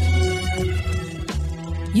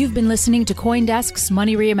 You've been listening to CoinDesk's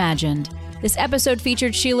Money Reimagined. This episode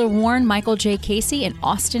featured Sheila Warren, Michael J. Casey, and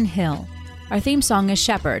Austin Hill. Our theme song is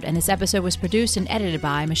Shepherd, and this episode was produced and edited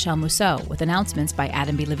by Michelle Mousseau, with announcements by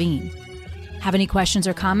Adam B. Levine. Have any questions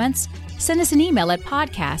or comments? Send us an email at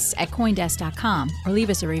podcasts@coindesk.com or leave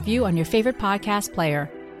us a review on your favorite podcast player.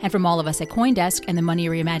 And from all of us at CoinDesk and the Money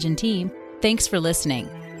Reimagined team, thanks for listening.